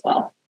potatoes as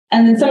well.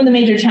 And then some of the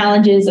major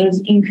challenges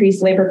is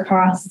increased labor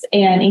costs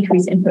and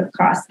increased input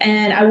costs.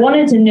 And I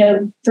wanted to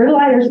note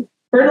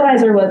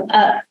fertilizer was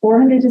up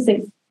 400 to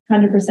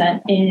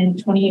 600% in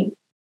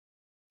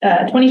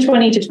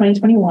 2020 to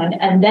 2021.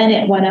 And then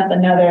it went up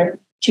another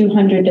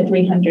 200 to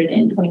 300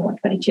 in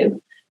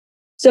 21-22.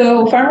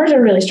 So farmers are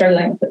really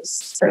struggling with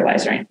those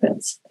fertilizer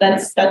inputs.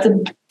 That's a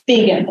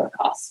big input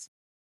cost.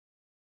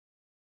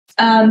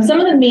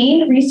 Some of the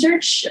main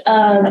research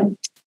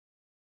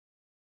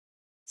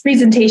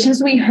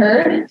presentations we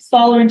heard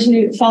fall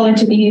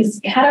into these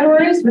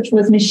categories, which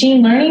was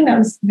machine learning. That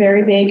was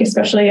very big,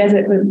 especially as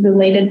it was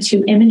related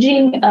to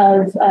imaging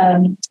of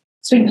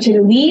sweet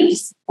potato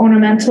leaves.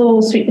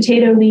 Ornamental sweet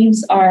potato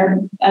leaves are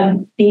a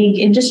big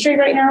industry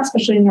right now,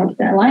 especially in North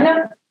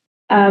Carolina.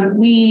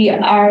 We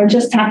are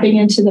just tapping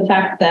into the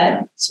fact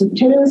that sweet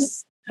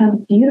potatoes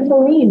have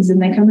beautiful leaves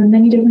and they come in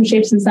many different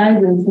shapes and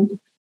sizes.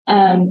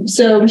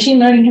 So machine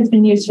learning has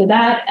been used for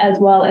that, as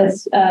well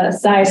as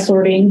size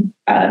sorting.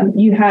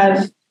 You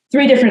have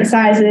 3 different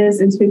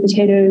sizes in sweet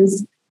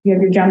potatoes. You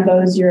have your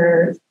jumbos,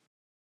 your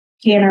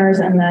canners,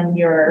 and then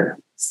your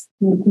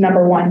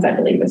number ones, I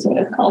believe is what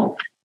it's called.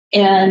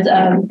 And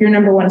your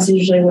number one is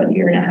usually what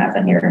you're going to have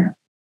on your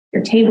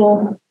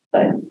table.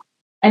 But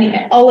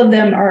all of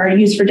them are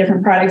used for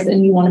different products,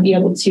 and you want to be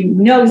able to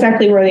know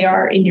exactly where they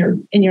are in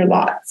your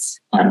lots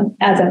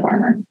as a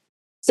farmer.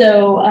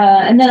 So,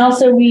 and then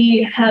also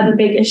we have a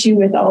big issue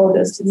with all of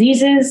those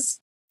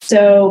diseases.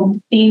 So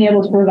being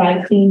able to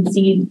provide clean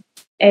seed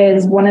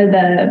is one of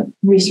the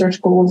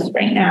research goals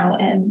right now.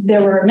 And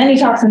there were many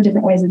talks on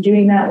different ways of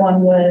doing that.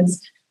 One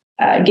was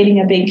getting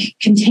a big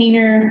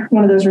container,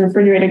 one of those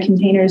refrigerator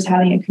containers,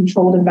 having a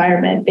controlled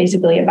environment,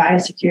 basically a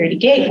biosecurity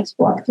gate to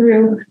walk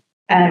through,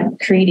 and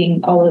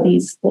creating all of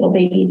these little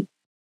baby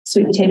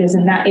sweet potatoes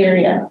in that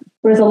area.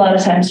 Whereas a lot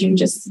of times you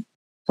just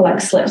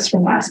collect slips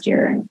from last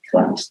year and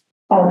collect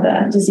all of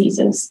the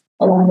diseases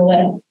along the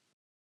way.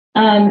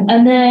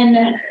 And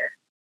then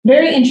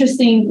very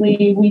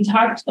interestingly, we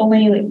talked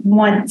only like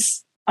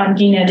once on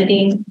gene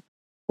editing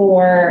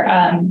for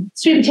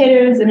sweet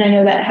potatoes. And I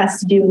know that has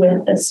to do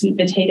with the sweet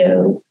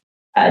potato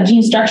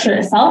gene structure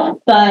itself.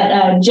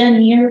 But Jen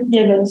Muir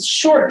gave a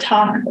short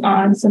talk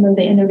on some of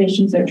the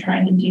innovations they're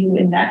trying to do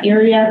in that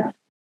area.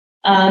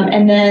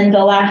 And then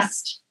the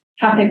last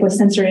topic was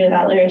sensory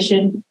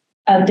evaluation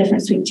of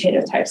different sweet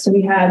potato types. So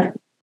we have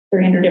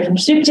 300 different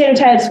sweet potato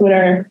types. What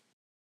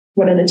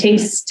are the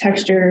taste,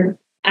 texture,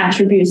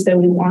 attributes that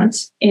we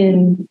want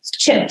in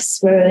chips?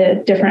 What are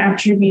the different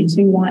attributes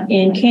we want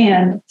in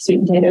canned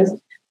sweet potatoes,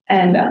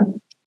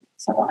 and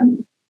so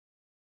on.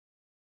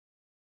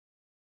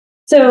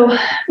 So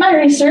my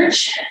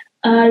research,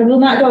 I will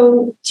not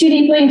go too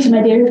deeply into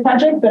my dairy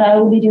project, but I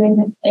will be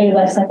doing a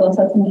life cycle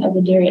assessment of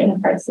the dairy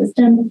enterprise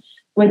system,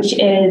 which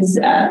is,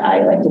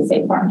 I like to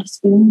say farm to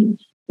spoon,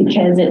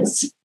 because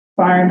it's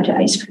farm to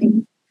ice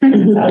cream.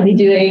 So I'll be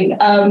doing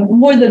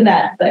more than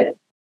that, but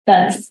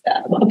that's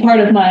a part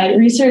of my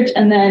research.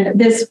 And then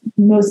this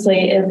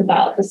mostly is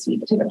about the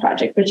Sweet Potato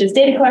Project, which is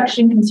data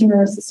collection, consumer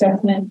risk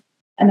assessment,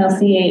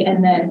 LCA,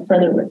 and then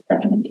further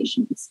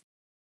recommendations.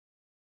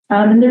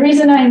 And the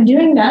reason I'm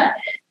doing that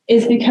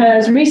is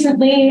because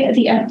recently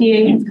the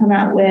FDA has come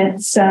out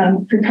with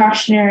some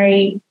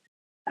precautionary,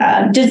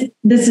 this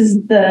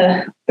is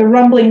the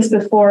rumblings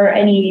before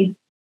any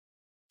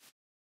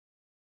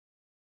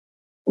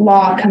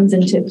law comes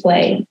into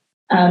play.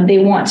 They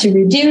want to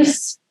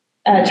reduce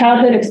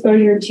childhood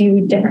exposure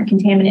to different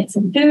contaminants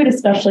in food,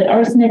 especially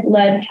arsenic,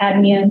 lead,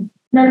 cadmium,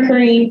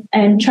 mercury,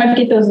 and try to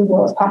get those as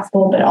low as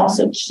possible, but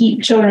also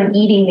keep children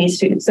eating these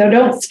foods. So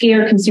don't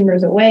scare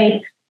consumers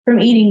away from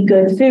eating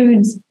good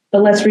foods,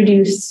 but let's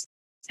reduce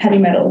heavy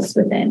metals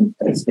within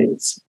those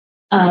foods.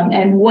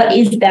 And what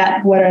is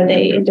that? What are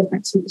they in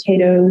different sweet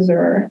potatoes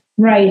or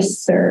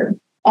rice or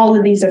all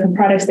of these different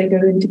products that go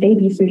into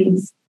baby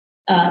foods?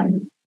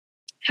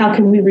 How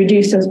can we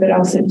reduce those, but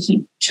also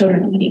keep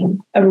children eating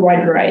a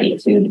wide variety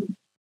of food?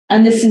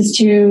 And this is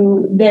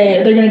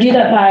they're going to do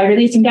that by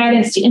releasing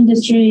guidance to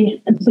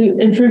industry,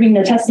 improving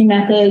their testing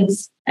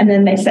methods, and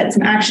then they set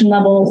some action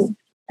levels,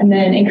 and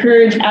then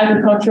encourage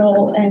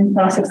agricultural and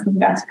processing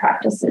best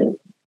practices.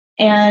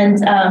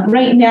 And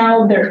right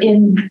now they're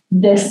in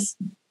this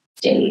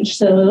stage.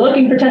 So they're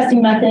looking for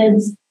testing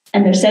methods,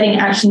 and they're setting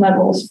action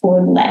levels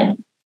for lead,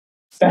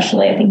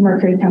 especially I think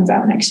mercury comes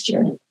out next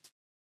year.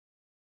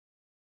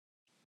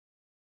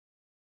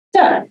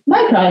 So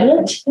my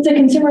project is a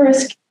consumer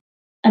risk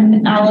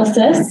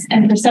analysis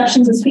and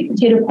perceptions of sweet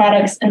potato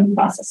products and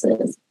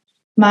processes.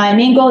 My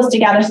main goal is to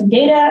gather some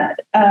data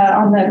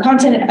on the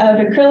content of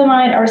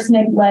acrylamide,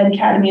 arsenic, lead,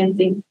 cadmium,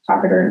 zinc,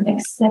 copper,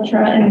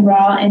 etc., in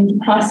raw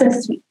and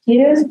processed sweet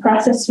potatoes.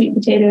 Processed sweet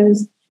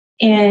potatoes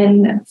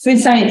in food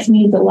science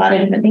means a lot of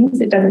different things.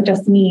 It doesn't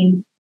just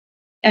mean,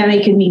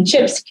 it can mean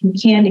chips, it can be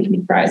canned, it can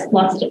be fries,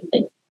 lots of different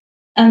things.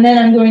 And then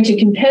I'm going to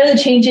compare the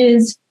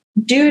changes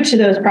due to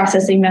those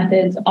processing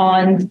methods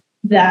on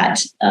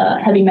that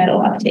heavy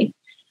metal uptake.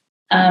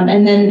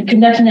 And then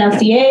conduct an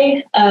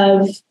LCA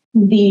of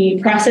the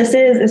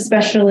processes,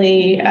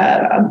 especially,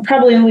 I'm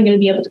probably only going to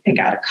be able to pick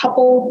out a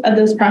couple of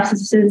those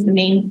processes, the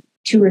main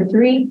 2 or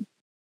 3,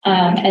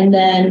 and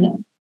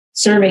then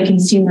survey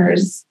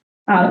consumers,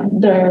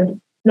 the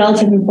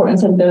relative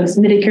importance of those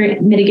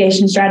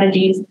mitigation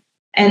strategies.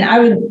 And I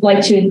would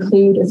like to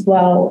include as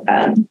well,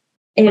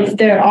 if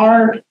there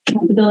are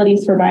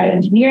possibilities for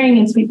bioengineering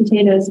in sweet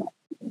potatoes,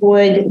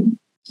 would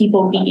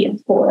people be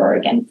for or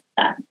against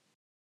that?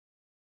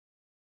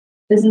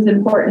 This is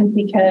important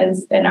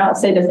because, and I'll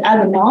say this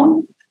as a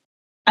mom,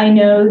 I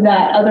know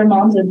that other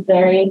moms are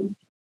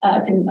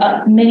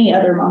many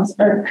other moms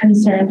are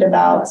concerned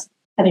about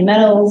heavy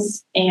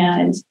metals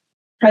and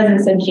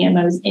presence of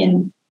GMOs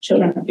in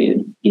children's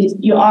food.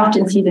 You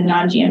often see the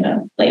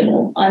non-GMO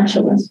label on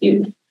children's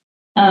food.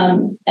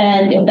 And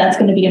if that's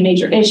going to be a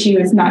major issue,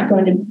 it's not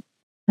going to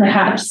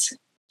perhaps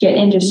get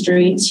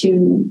industry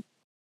to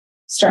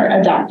start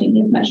adopting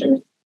these measures.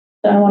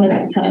 So I wanted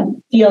to kind of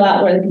feel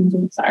out where the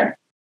consumers are.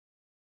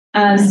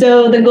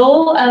 So the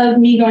goal of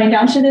me going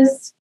down to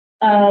this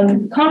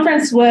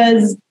conference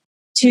was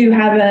to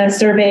have a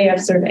survey of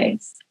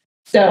surveys.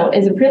 So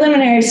as a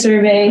preliminary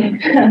survey,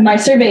 my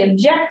survey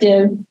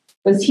objective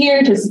was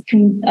here to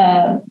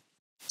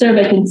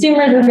survey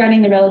consumers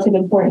regarding the relative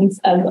importance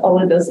of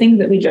all of those things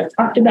that we just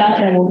talked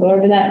about, and we'll go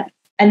over that.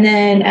 And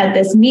then at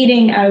this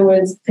meeting, I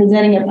was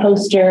presenting a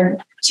poster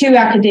to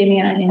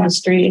academia and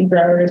industry and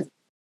growers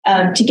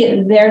to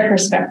get their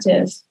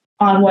perspective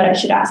on what I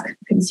should ask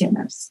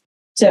consumers.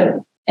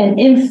 So, and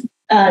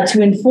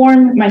to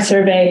inform my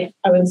survey,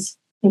 I was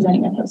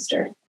presenting a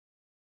poster.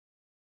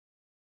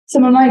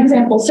 Some of my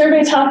example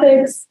survey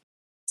topics.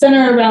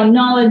 center around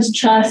knowledge,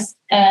 trust,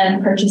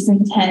 and purchase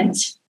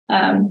intent.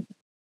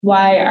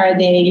 Why are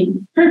they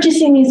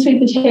purchasing these sweet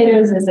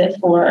potatoes? Is it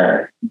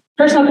for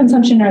personal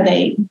consumption? Are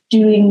they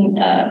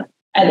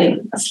are they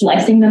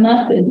slicing them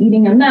up and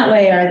eating them that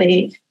way? Are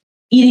they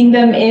eating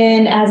them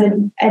in as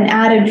an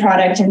added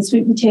product and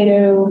sweet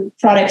potato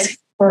products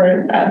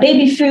for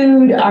baby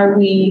food? Are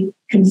we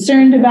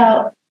concerned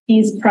about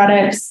these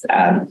products?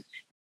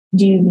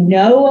 Do you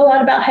know a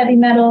lot about heavy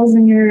metals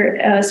in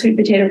your sweet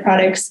potato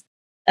products?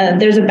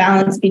 There's a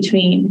balance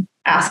between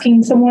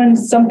asking someone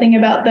something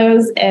about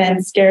those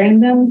and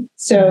scaring them.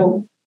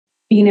 So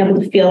being able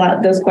to feel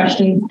out those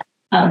questions.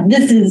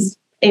 This is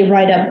a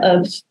write-up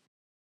of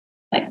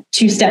like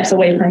 2 steps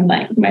away from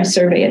my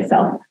survey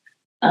itself,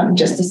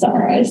 just to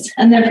summarize.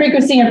 And the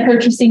frequency of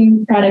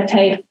purchasing product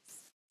type,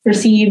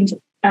 perceived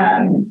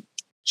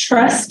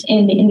trust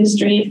in the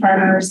industry,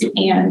 farmers,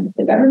 and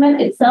the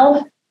government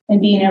itself,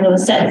 and being able to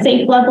set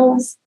safe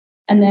levels,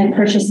 and then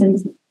purchase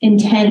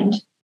intent.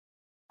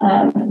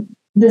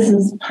 This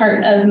is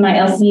part of my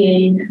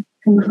LCA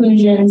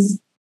conclusions.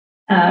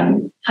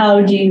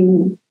 How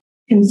do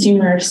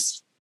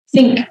consumers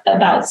think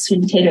about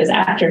sweet potatoes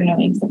after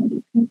knowing some of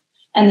these?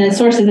 And then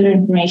sources of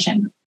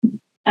information.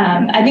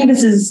 I think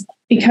this is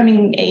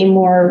becoming a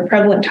more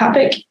prevalent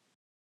topic.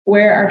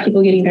 Where are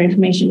people getting their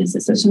information? Is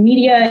it social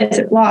media? Is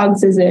it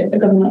blogs? Is it a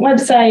government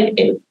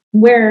website?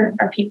 Where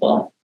are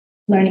people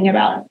learning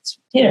about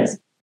sweet potatoes?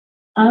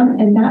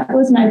 And that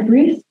was my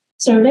brief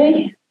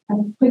survey.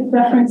 Quick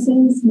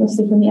references,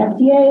 mostly from the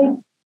FDA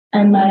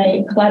and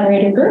my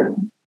collaborator group.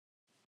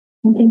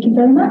 And thank you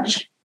very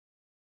much.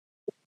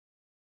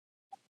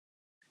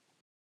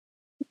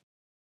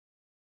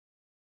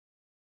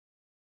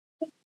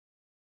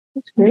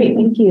 That's great,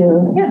 thank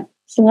you. Yeah.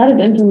 It's a lot of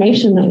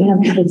information that we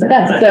have to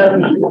discuss. So,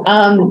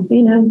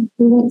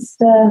 who wants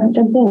to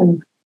jump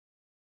in?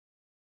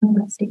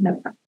 Let's take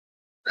note.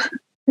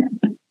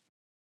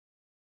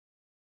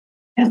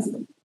 Yes.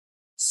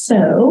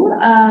 So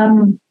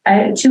I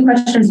have 2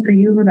 questions for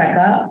you,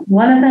 Rebecca.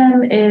 One of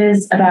them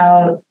is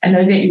about, I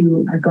know that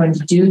you are going to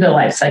do the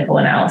life cycle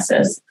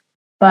analysis,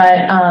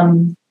 but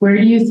where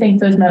do you think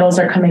those metals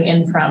are coming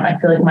in from? I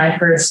feel like my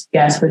first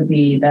guess would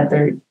be that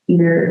they're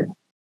either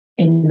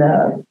in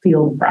the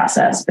field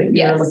process, but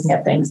you're looking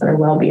at things that are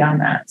well beyond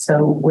that.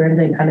 So where do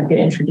they kind of get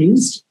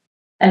introduced?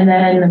 And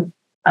then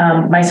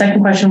my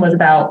second question was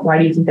about why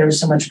do you think there was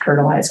so much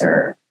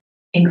fertilizer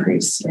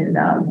increase in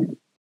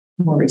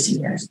more recent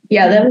years?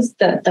 Yeah, that was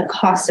the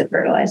cost of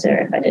fertilizer.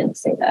 If I didn't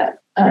say that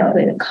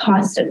correctly, the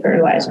cost of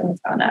fertilizer has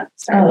gone up.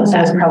 So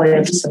that's probably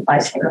a supply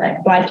chain thing.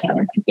 Supply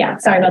chain. Yeah,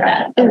 sorry about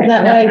that. Is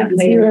that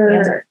why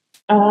your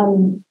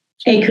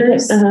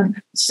acres?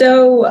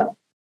 So,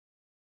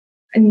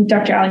 and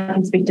Dr. Allen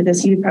can speak to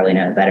this. You probably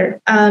know it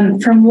better.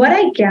 From what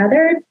I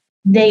gathered,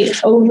 they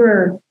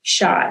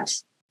overshot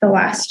the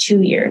last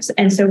 2 years,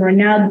 and so we're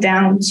now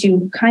down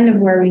to kind of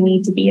where we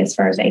need to be as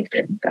far as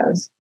acreage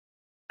goes.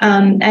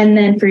 And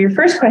then for your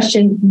first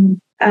question,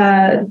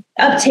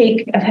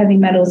 uptake of heavy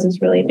metals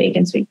is really big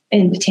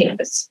in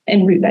potatoes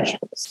and root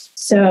vegetables.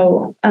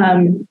 So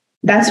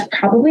that's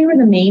probably where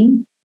the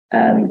main,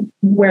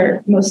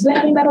 where most of the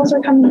heavy metals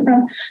are coming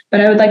from.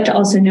 But I would like to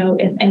also know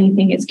if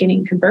anything is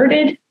getting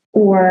converted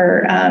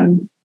or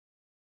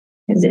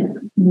is it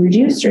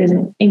reduced or is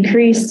it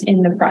increased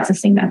in the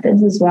processing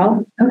methods as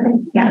well? Okay.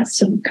 Yeah.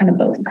 So kind of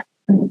both.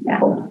 Yeah.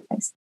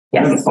 Thanks.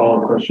 Yes. I have a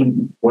follow-up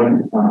question.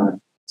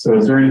 So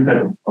is there any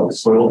type of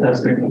soil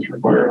testing that's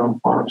required on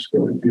farms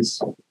for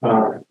these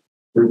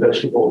root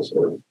vegetables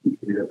or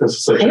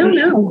I don't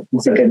know.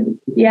 It's a good,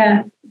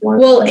 yeah.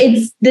 Well,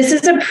 this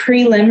is a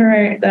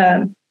preliminary,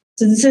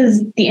 so this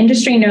is, the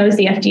industry knows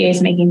the FDA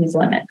is making these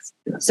limits.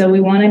 So we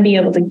want to be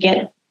able to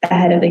get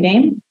ahead of the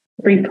game,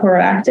 be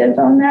proactive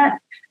on that.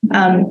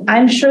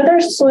 I'm sure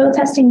there's soil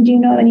testing. Do you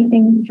know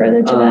anything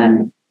further to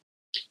that?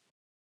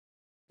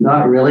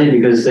 Not really,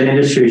 because the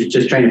industry is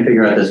just trying to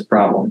figure out this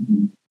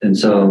problem. And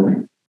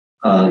so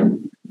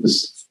the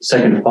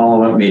second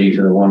follow-up meeting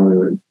to the one we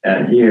were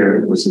at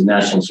here was the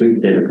National Sweet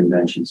Potato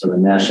Convention. So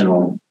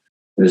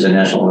there's a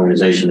national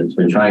organization that's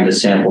been trying to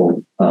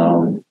sample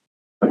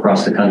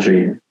across the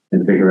country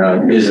and figure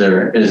out, is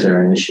there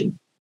an issue?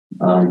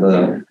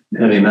 The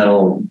heavy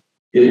metal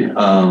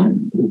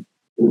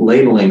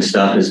labeling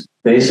stuff is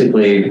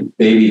basically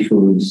baby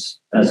foods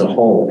as a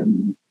whole.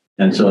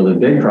 And so the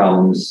big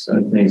problems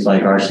are things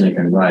like arsenic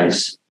and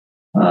rice.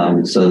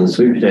 So the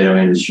sweet potato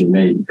industry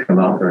may come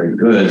out very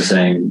good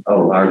saying,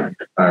 oh,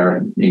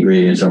 our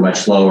ingredients are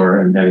much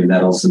lower in heavy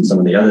metals than some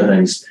of the other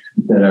things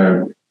that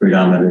are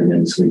predominant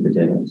in sweet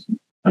potatoes.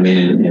 I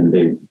mean, in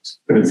baby foods.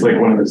 But it's like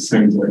one of those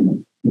things like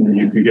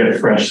you could get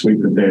fresh sweet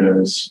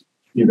potatoes,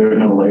 either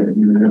no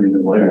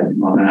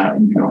labeling on that,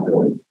 and you don't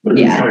really, but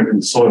if it's coming from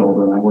the soil,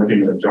 then I'm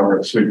looking at a jar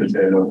of sweet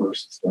potato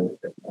versus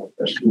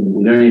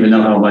we don't even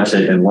know how much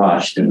they've been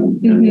washed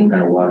and what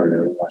kind of water they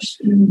were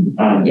washed.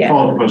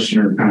 Follow-up question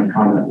or kind of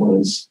comment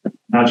was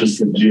not just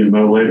the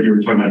GMO label, you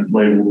were talking about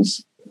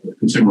labels,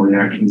 consumer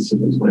reactions to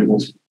those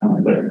labels,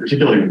 but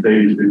particularly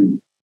baby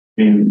food.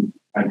 I mean,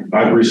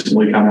 I've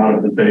recently come out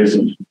of the phase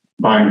of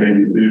buying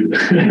baby food,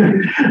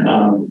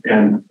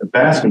 and the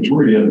vast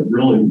majority of it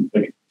really,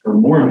 like, or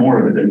more and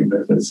more of it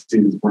that is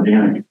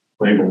organic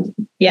labeled.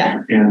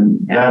 Yeah.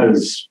 And that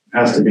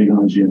has to be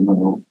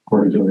non-GMO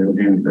according to the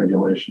organic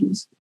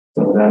regulations.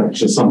 So that's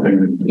just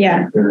something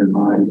that bear in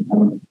mind. I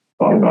haven't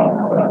thought about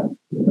how that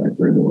what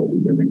we're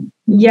doing.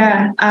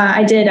 Yeah,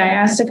 I did. I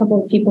asked a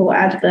couple of people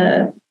at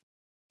the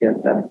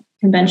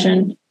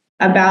convention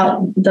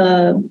about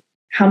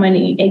how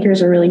many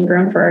acres are really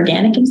grown for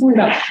organic. It's only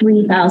about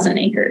 3,000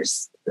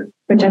 acres,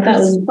 which I thought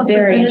was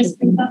very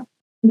interesting.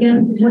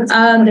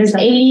 There's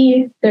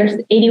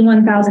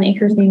 81,000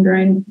 acres being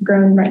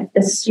grown right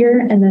this year,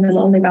 and then there's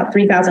only about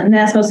 3,000, and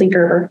that's mostly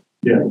Gerber.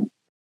 Yeah,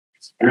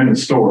 you're in the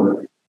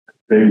store,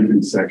 baby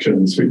food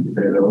section, sweet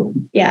potato.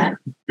 Yeah,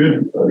 a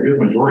good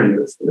majority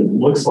of it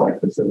looks like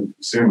it's a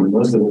consumer.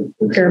 Most of it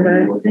is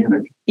Gerber.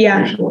 Organic. Yeah,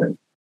 Actually.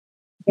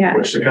 Yeah,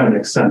 which kind of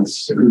makes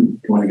sense if you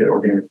want to get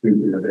organic food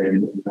for your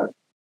baby.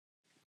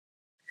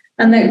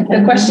 And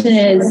the question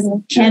is,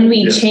 can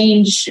we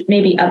change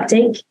maybe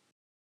uptake?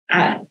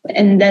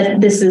 And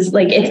that this is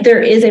like, if there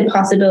is a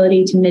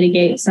possibility to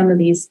mitigate some of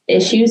these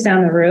issues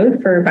down the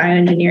road for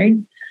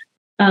bioengineering,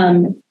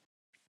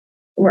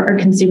 or are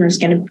consumers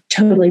going to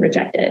totally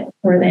reject it,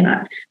 or are they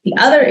not? The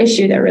other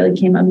issue that really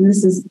came up, and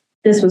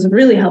this was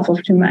really helpful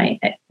to my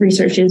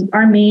research, is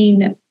our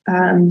main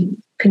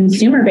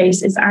consumer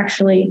base is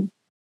actually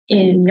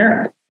in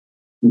Europe.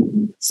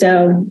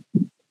 So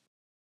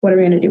what are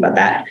we going to do about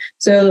that?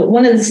 So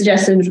one of the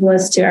suggestions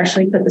was to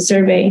actually put the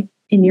survey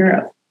in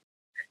Europe.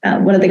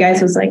 One of the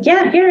guys was like,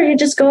 yeah, here, you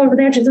just go over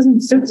there to some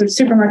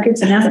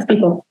supermarkets and ask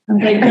people. I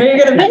was like, are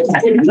you going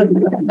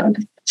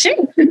to Sure.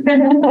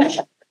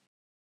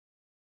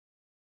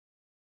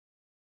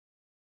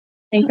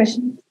 Any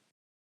questions?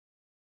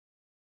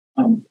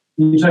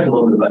 You talked a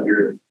little bit about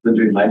your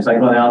doing life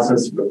cycle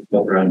analysis,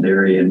 both around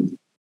dairy and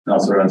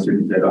also around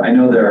sweet potato. I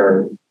know there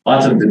are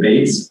lots of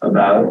debates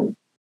about,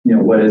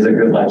 what is a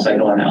good life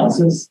cycle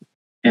analysis.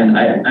 And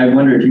I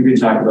wonder if you could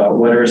talk about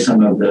what are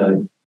some of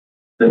the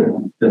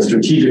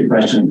strategic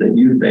questions that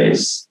you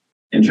face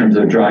in terms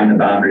of drawing the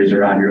boundaries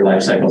around your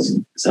life cycle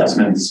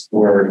assessments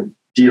or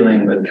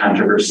dealing with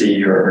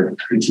controversy or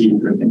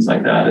critique or things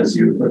like that as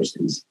you approach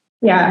these.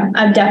 Yeah,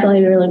 I've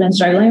definitely really been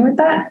struggling with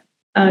that.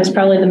 It's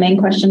probably the main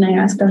question I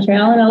ask Dr.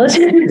 Allen all the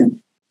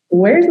time.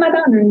 Where's my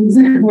boundaries?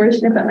 Where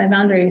should I put my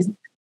boundaries?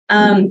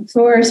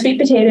 For sweet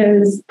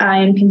potatoes,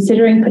 I'm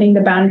considering putting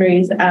the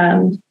boundaries.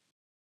 I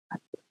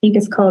think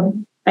it's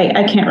called,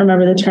 I can't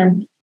remember the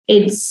term.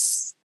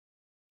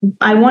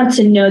 I want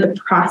to know the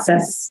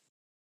process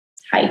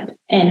type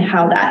and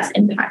how that's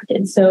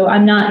impacted. So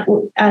I'm not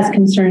as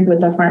concerned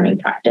with the farming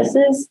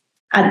practices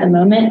at the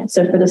moment.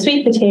 So for the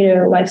sweet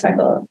potato life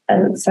cycle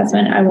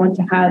assessment, I want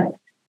to have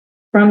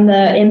from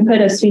the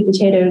input of sweet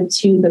potato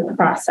to the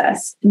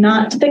process,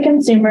 not to the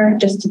consumer,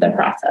 just to the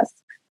process.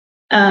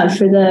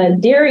 For the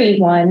dairy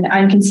one,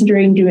 I'm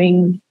considering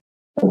doing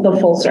the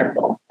full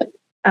circle,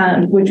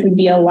 which would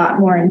be a lot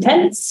more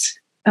intense.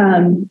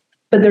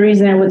 But the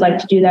reason I would like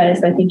to do that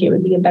is I think it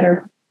would be a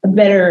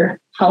better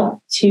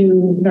help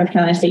to North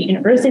Carolina State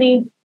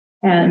University,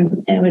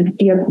 and it would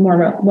be a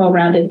more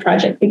well-rounded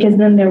project, because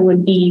then there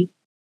would be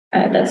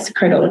that's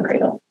cradle to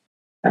cradle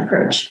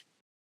approach.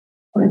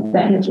 If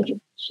that answers your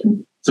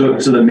question. So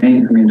the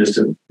main, just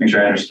to make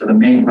sure I understand, the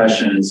main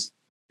question is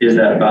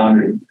that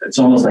boundary? It's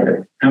almost like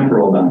a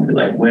temporal boundary.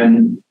 Like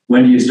when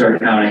do you start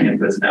counting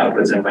inputs and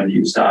outputs, and when do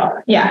you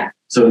stop? Yeah.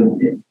 So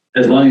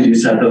as long as you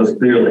set those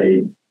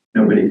clearly,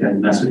 nobody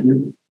can mess with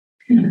you.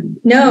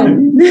 No,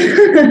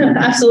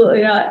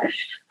 absolutely not.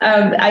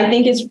 I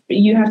think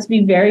you have to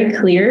be very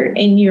clear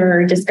in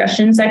your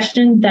discussion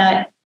section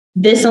that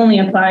this only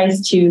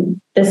applies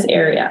to this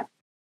area.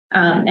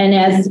 And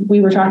as we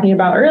were talking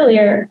about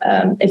earlier,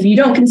 if you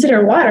don't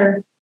consider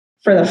water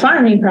for the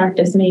farming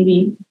practice,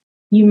 maybe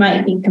you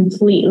might be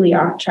completely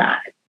off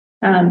track.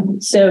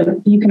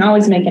 So you can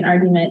always make an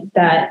argument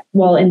that,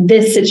 well, in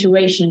this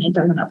situation, it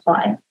doesn't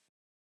apply.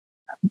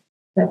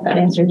 That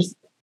answers.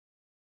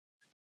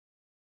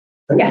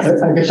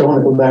 Yes. I guess I want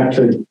to go back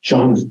to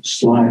John's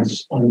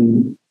slides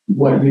on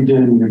what you did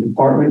in your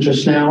department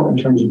just now in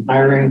terms of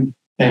hiring,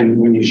 and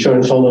when you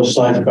showed us all those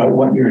slides about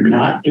what you're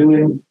not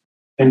doing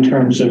in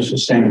terms of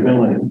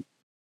sustainability.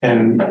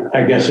 And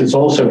I guess it's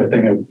also a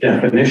thing of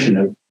definition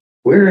of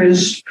where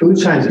is food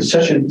science?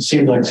 It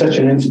seems like such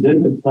an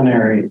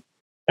interdisciplinary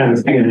kind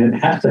of thing, and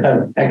it has to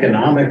have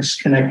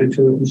economics connected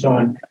to it and so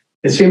on.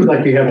 It seems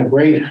like you have a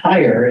great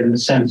hire in the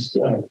sense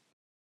of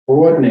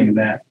broadening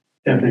that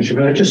definition.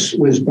 But I just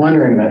was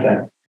wondering about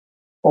that.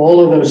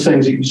 All of those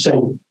things that you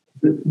said,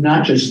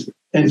 not just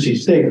NC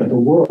State, but the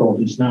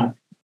world is not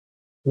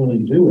really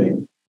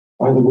doing,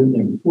 are the really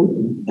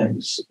important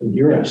things in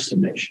your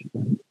estimation.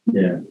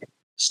 Yeah.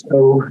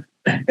 So,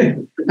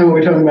 and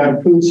we're talking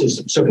about food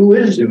systems. So who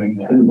is doing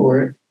that?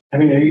 Or, I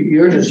mean,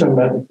 you're just talking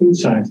about the food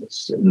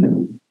scientists.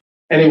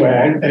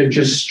 Anyway, it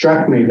just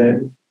struck me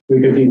that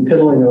we could be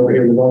piddling over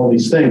here with all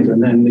these things.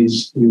 And then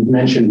you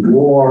mentioned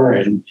war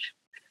and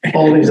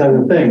all these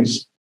other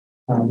things.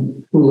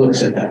 Who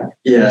looks at that?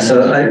 Yeah,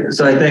 so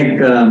I think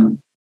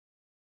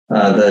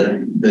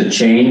the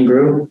chain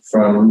group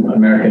from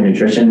American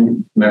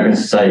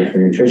Society for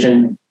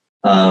Nutrition,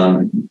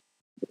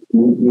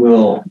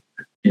 will,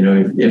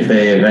 if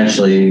they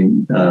eventually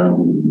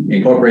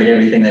incorporate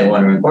everything they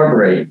want to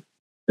incorporate,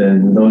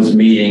 then those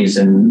meetings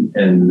and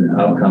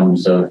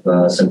outcomes of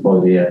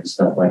symposia and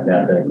stuff like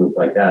that, that group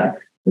like that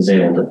is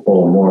able to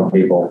pull more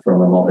people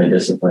from a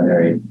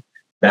multidisciplinary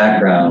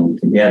background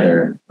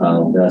together.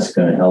 That's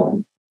going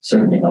to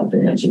certainly help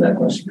to answer that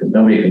question, because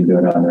nobody can do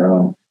it on their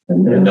own,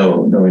 and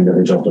no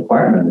individual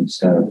department is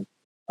going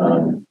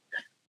to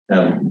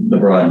have the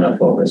broad enough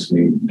focus.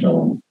 We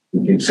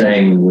keep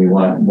saying we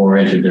want more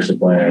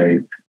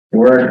interdisciplinary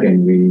work,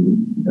 and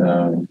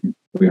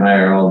we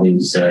hire all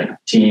these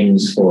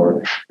teams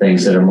for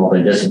things that are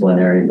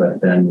multidisciplinary,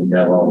 but then we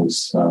have all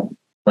these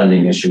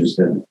funding issues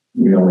that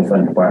we only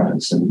fund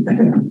departments.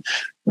 And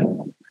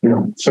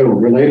so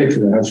related to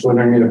that, I was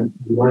wondering if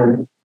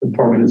your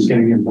department is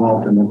getting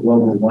involved in the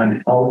Global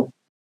One Health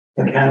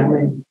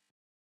Academy.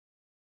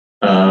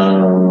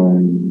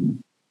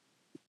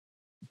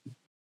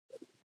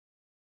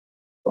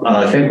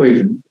 I think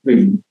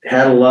we've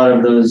had a lot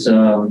of those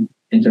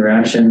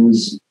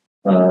interactions.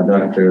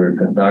 Dr.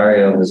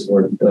 Cathario has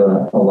worked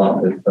a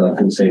lot with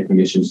food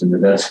safety issues in the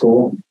vet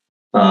school,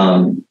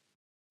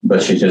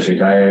 but she just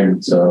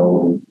retired,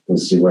 so we'll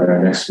see what our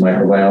next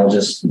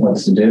microbiologist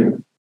wants to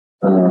do.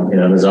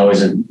 There's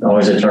always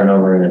a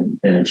turnover and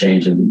a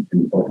change in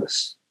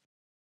focus.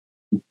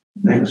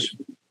 Thanks.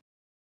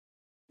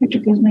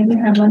 Maybe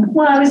have one.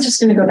 Well, I was just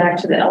going to go back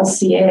to the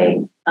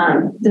LCA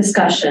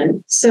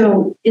discussion.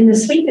 So in the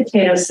sweet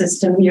potato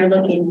system, you're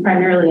looking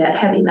primarily at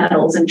heavy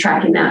metals and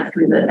tracking that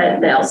through the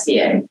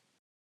LCA.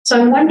 So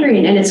I'm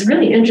wondering, and it's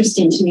really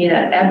interesting to me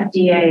that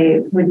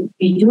FDA would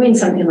be doing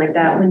something like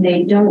that when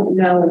they don't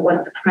know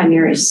what the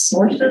primary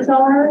sources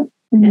are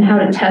and how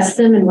to test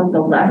them and what the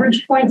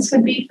leverage points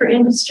would be for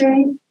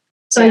industry.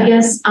 So I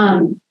guess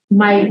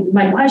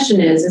my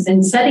question is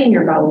in setting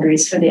your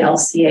boundaries for the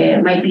LCA,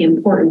 it might be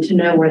important to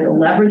know where the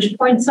leverage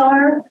points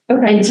are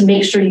and to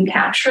make sure you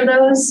capture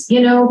those,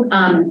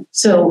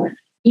 so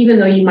even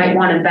though you might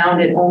want to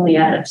bound it only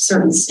at a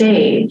certain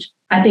stage,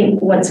 I think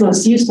what's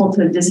most useful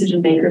to the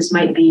decision makers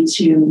might be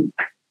to,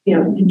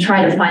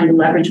 try to find the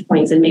leverage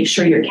points and make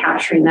sure you're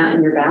capturing that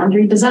in your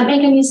boundary. Does that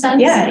make any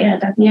sense? Yeah,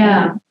 definitely.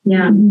 Yeah.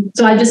 Mm-hmm.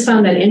 So I just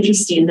found that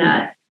interesting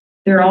that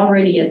they're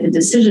already at the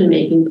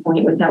decision-making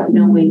point without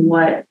knowing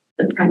what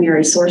the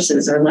primary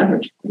sources or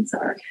leverage points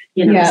are.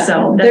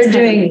 So they're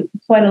doing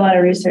quite a lot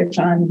of research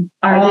on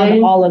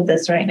all of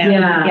this right now.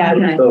 Yeah.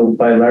 Okay. So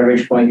by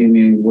leverage point, you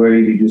mean where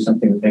you do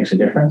something that makes a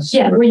difference?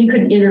 Yeah, where you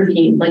could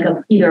intervene, like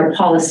either a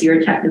policy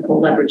or technical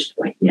leverage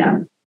point. Yeah.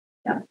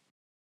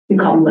 We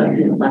call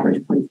them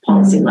leverage points,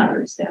 policy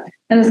levers. Yeah.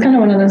 And it's kind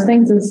of one of those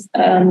things is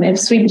if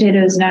sweet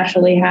potatoes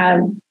naturally have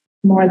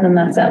more than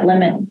the set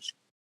limit,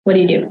 what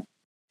do you do?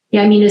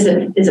 Yeah, I mean, is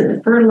it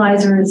the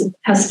fertilizer? Is it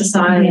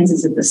pesticides?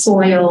 Is it the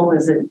soil?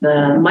 Is it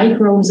the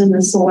microbes in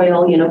the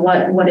soil?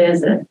 What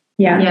is it?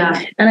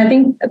 Yeah. And I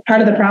think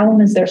part of the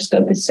problem is their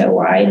scope is so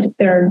wide.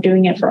 They're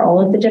doing it for all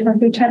of the different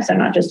food types. They're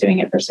not just doing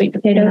it for sweet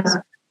potatoes.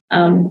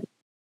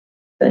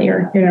 So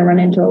you're going to run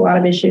into a lot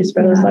of issues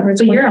for those leverage.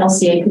 So your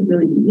LCA could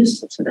really be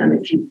useful to them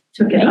if you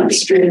took it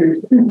upstream,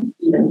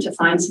 even to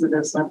find some of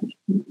those leverage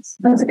points.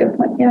 That's a good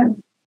point. Yeah.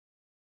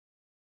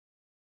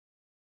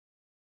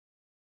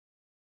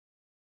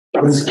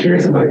 I was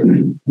curious about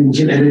the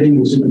gene editing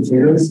with sweet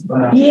potatoes.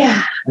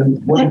 Yeah,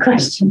 that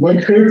question.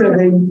 What traits are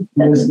they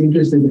most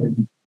interested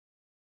in?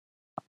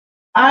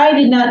 I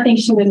did not think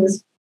she was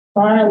as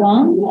far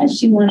along as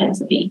she wanted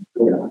to be.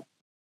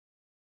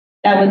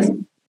 That was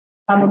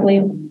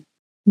probably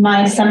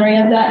my summary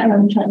of that, and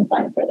I'm trying to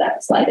find where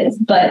that slide is.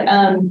 But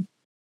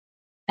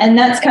and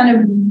that's kind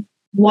of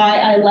why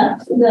I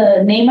left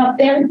the name up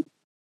there,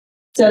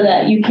 so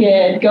that you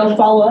could go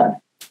follow up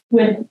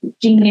with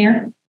Jean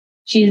Nair.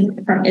 She's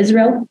from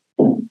Israel.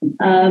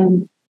 I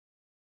know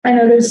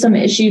there's some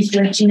issues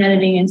with gene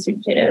editing in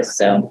sweet potatoes,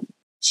 so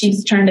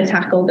she's trying to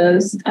tackle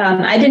those.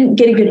 I didn't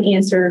get a good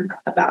answer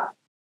about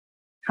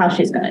how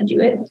she's going to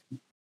do it.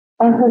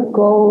 Are her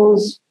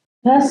goals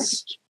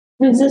pest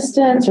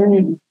resistance or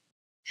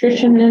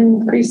nutrition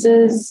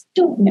increases?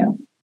 Don't know.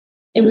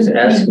 It was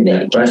asking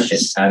that question.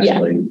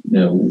 Actually,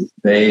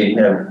 they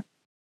have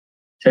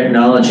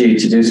technology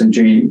to do some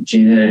gene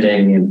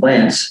editing in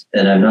plants,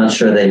 and I'm not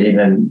sure they've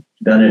even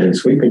done it in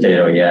sweet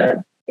potato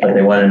yet, but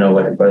they want to know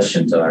what the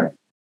questions are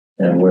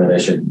and where they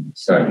should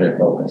start their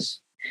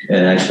focus.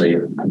 And actually,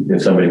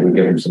 if somebody would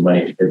give them some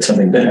money to get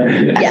something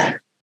done. Yeah.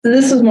 So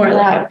this was more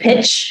like a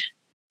pitch,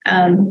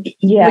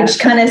 which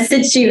kind of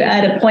sits you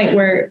at a point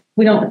where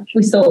we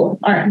still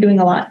aren't doing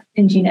a lot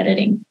in gene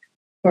editing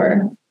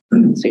for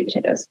sweet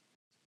potatoes.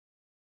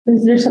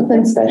 Is there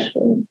something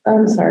special?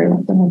 I'm sorry.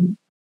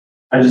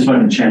 I just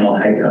wanted to channel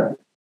Heike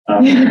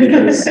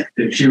because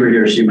if she were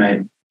here, she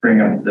might bring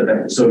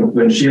up so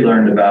when she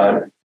learned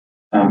about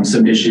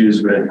some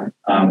issues with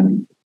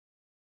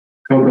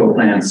cocoa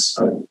plants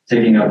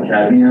taking up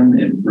cadmium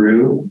in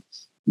brew,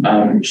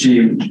 she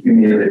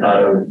immediately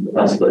thought of the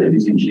possibility of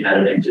using gene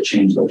editing to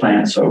change the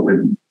plant so it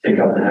would take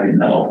out the heavy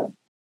metal.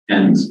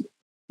 And,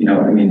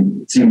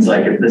 it seems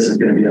like if this is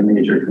going to be a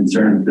major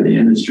concern for the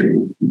industry,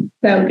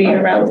 That would be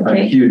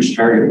a huge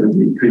target would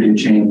be, could you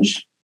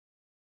change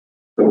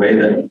the way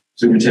that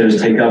sweet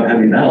potatoes take up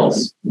heavy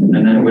metals? And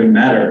then it wouldn't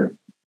matter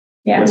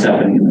what's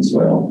happening in the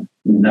soil.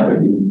 That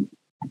would be,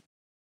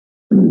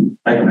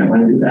 I might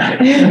want to do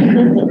that.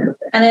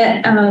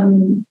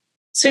 And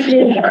sweet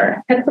potatoes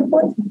are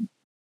hexaploids.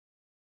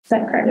 Is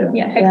that correct?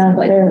 Yeah,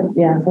 hexaploids.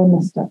 They're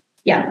messed up.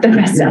 Yeah, they're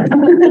messed up.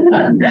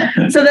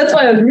 So that's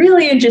why I was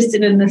really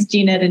interested in this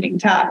gene editing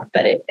talk,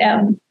 but it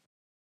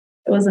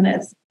wasn't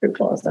as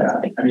fruitful as I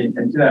thought.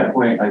 And to that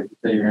point, like you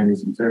said, you're going to do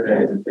some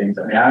surveys and things.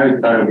 I always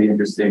thought it would be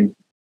interesting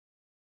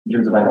in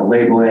terms of like a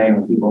labeling,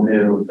 when people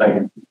knew,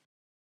 like,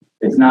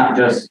 it's not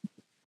just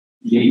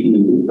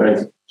GE, but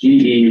it's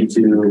GE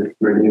to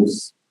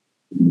reduce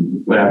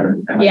whatever.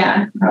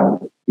 Yeah.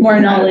 How more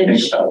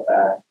knowledge about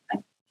that.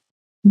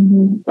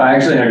 Mm-hmm. But I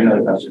actually have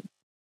another question,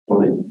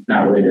 totally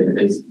not related.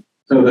 Is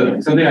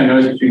something I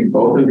noticed between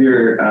both of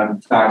your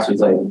talks was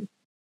like,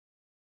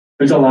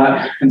 there's a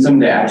lot in some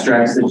of the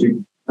abstracts that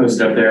you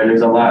posted up there.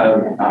 There's a lot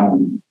of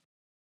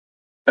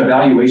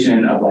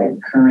evaluation of like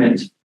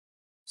current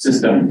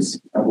systems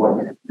of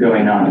what's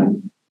going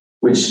on,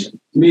 which to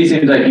me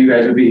seems like you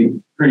guys would be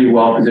pretty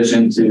well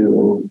positioned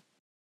to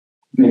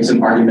make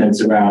some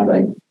arguments around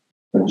like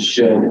what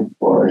should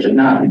or should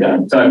not be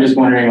done. So I'm just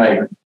wondering, like,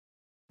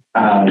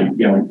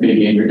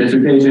 maybe in your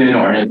dissertation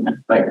or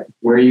in, like,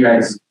 where you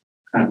guys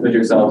kind of put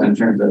yourselves in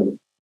terms of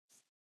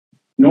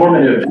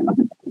normative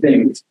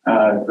things,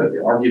 put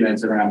the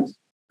arguments around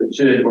what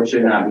should or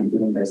should not be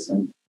doing this,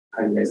 and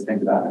how you guys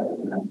think about it.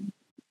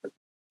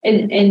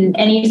 In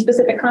any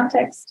specific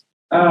context?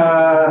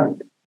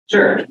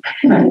 Sure.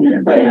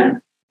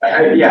 But,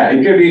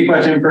 it could be a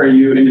question for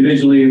you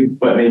individually,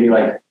 but maybe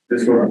like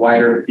this sort of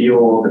wider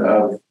field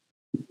of,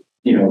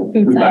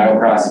 food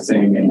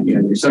bioprocessing, and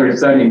you're sort of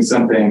studying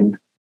something,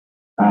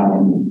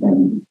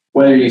 and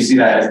whether you see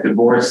that as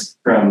divorced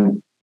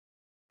from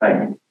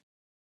like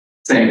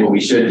saying what we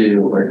should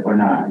do or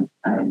not.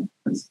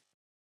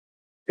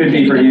 Could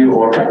be for you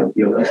or for the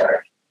field at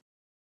large.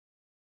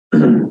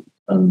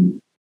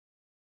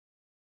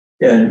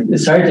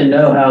 It's hard to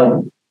know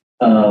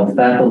how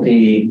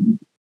faculty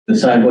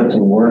decide what to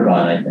work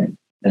on, I think,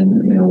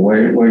 and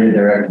where to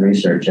direct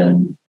research.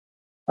 And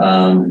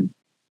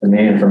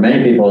for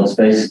many people, it's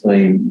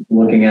basically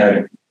looking at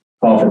a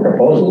call for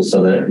proposals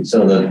so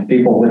the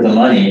people with the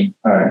money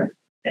are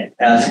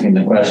asking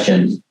the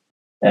questions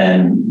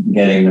and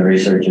getting the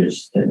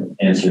researchers to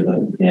answer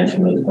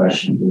those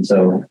questions. And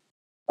so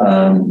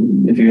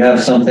if you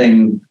have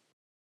something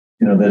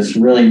that's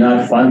really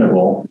not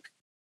fundable,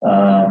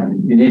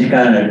 you need to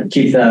kind of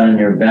keep that on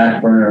your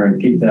back burner and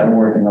keep that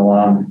working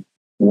along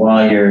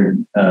while you're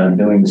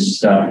doing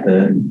stuff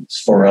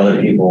that's for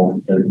other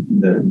people that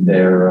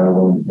they're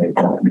willing to pay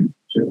for.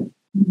 Sure.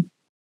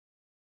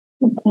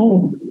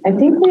 Okay, I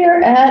think we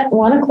are at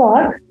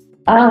 1:00,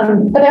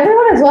 but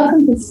everyone is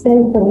welcome to stay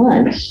for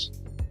lunch.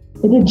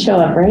 They did show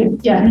up, right?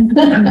 Yeah.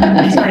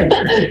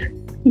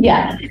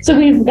 Yeah. So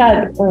we've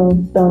got Bill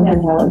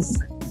and Hellas.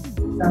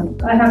 So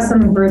I have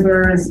some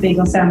burgers,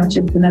 bagel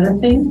sandwiches, and other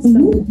things.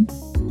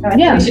 Mm-hmm.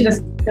 Yeah. We should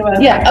just go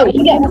out. Yeah. Oh,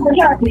 yeah. For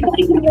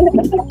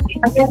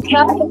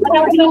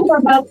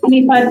about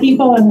 25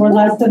 people, and we're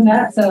less than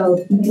that.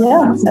 So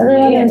yeah,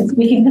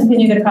 we can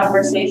continue the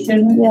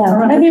conversation.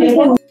 Yeah. Maybe we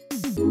can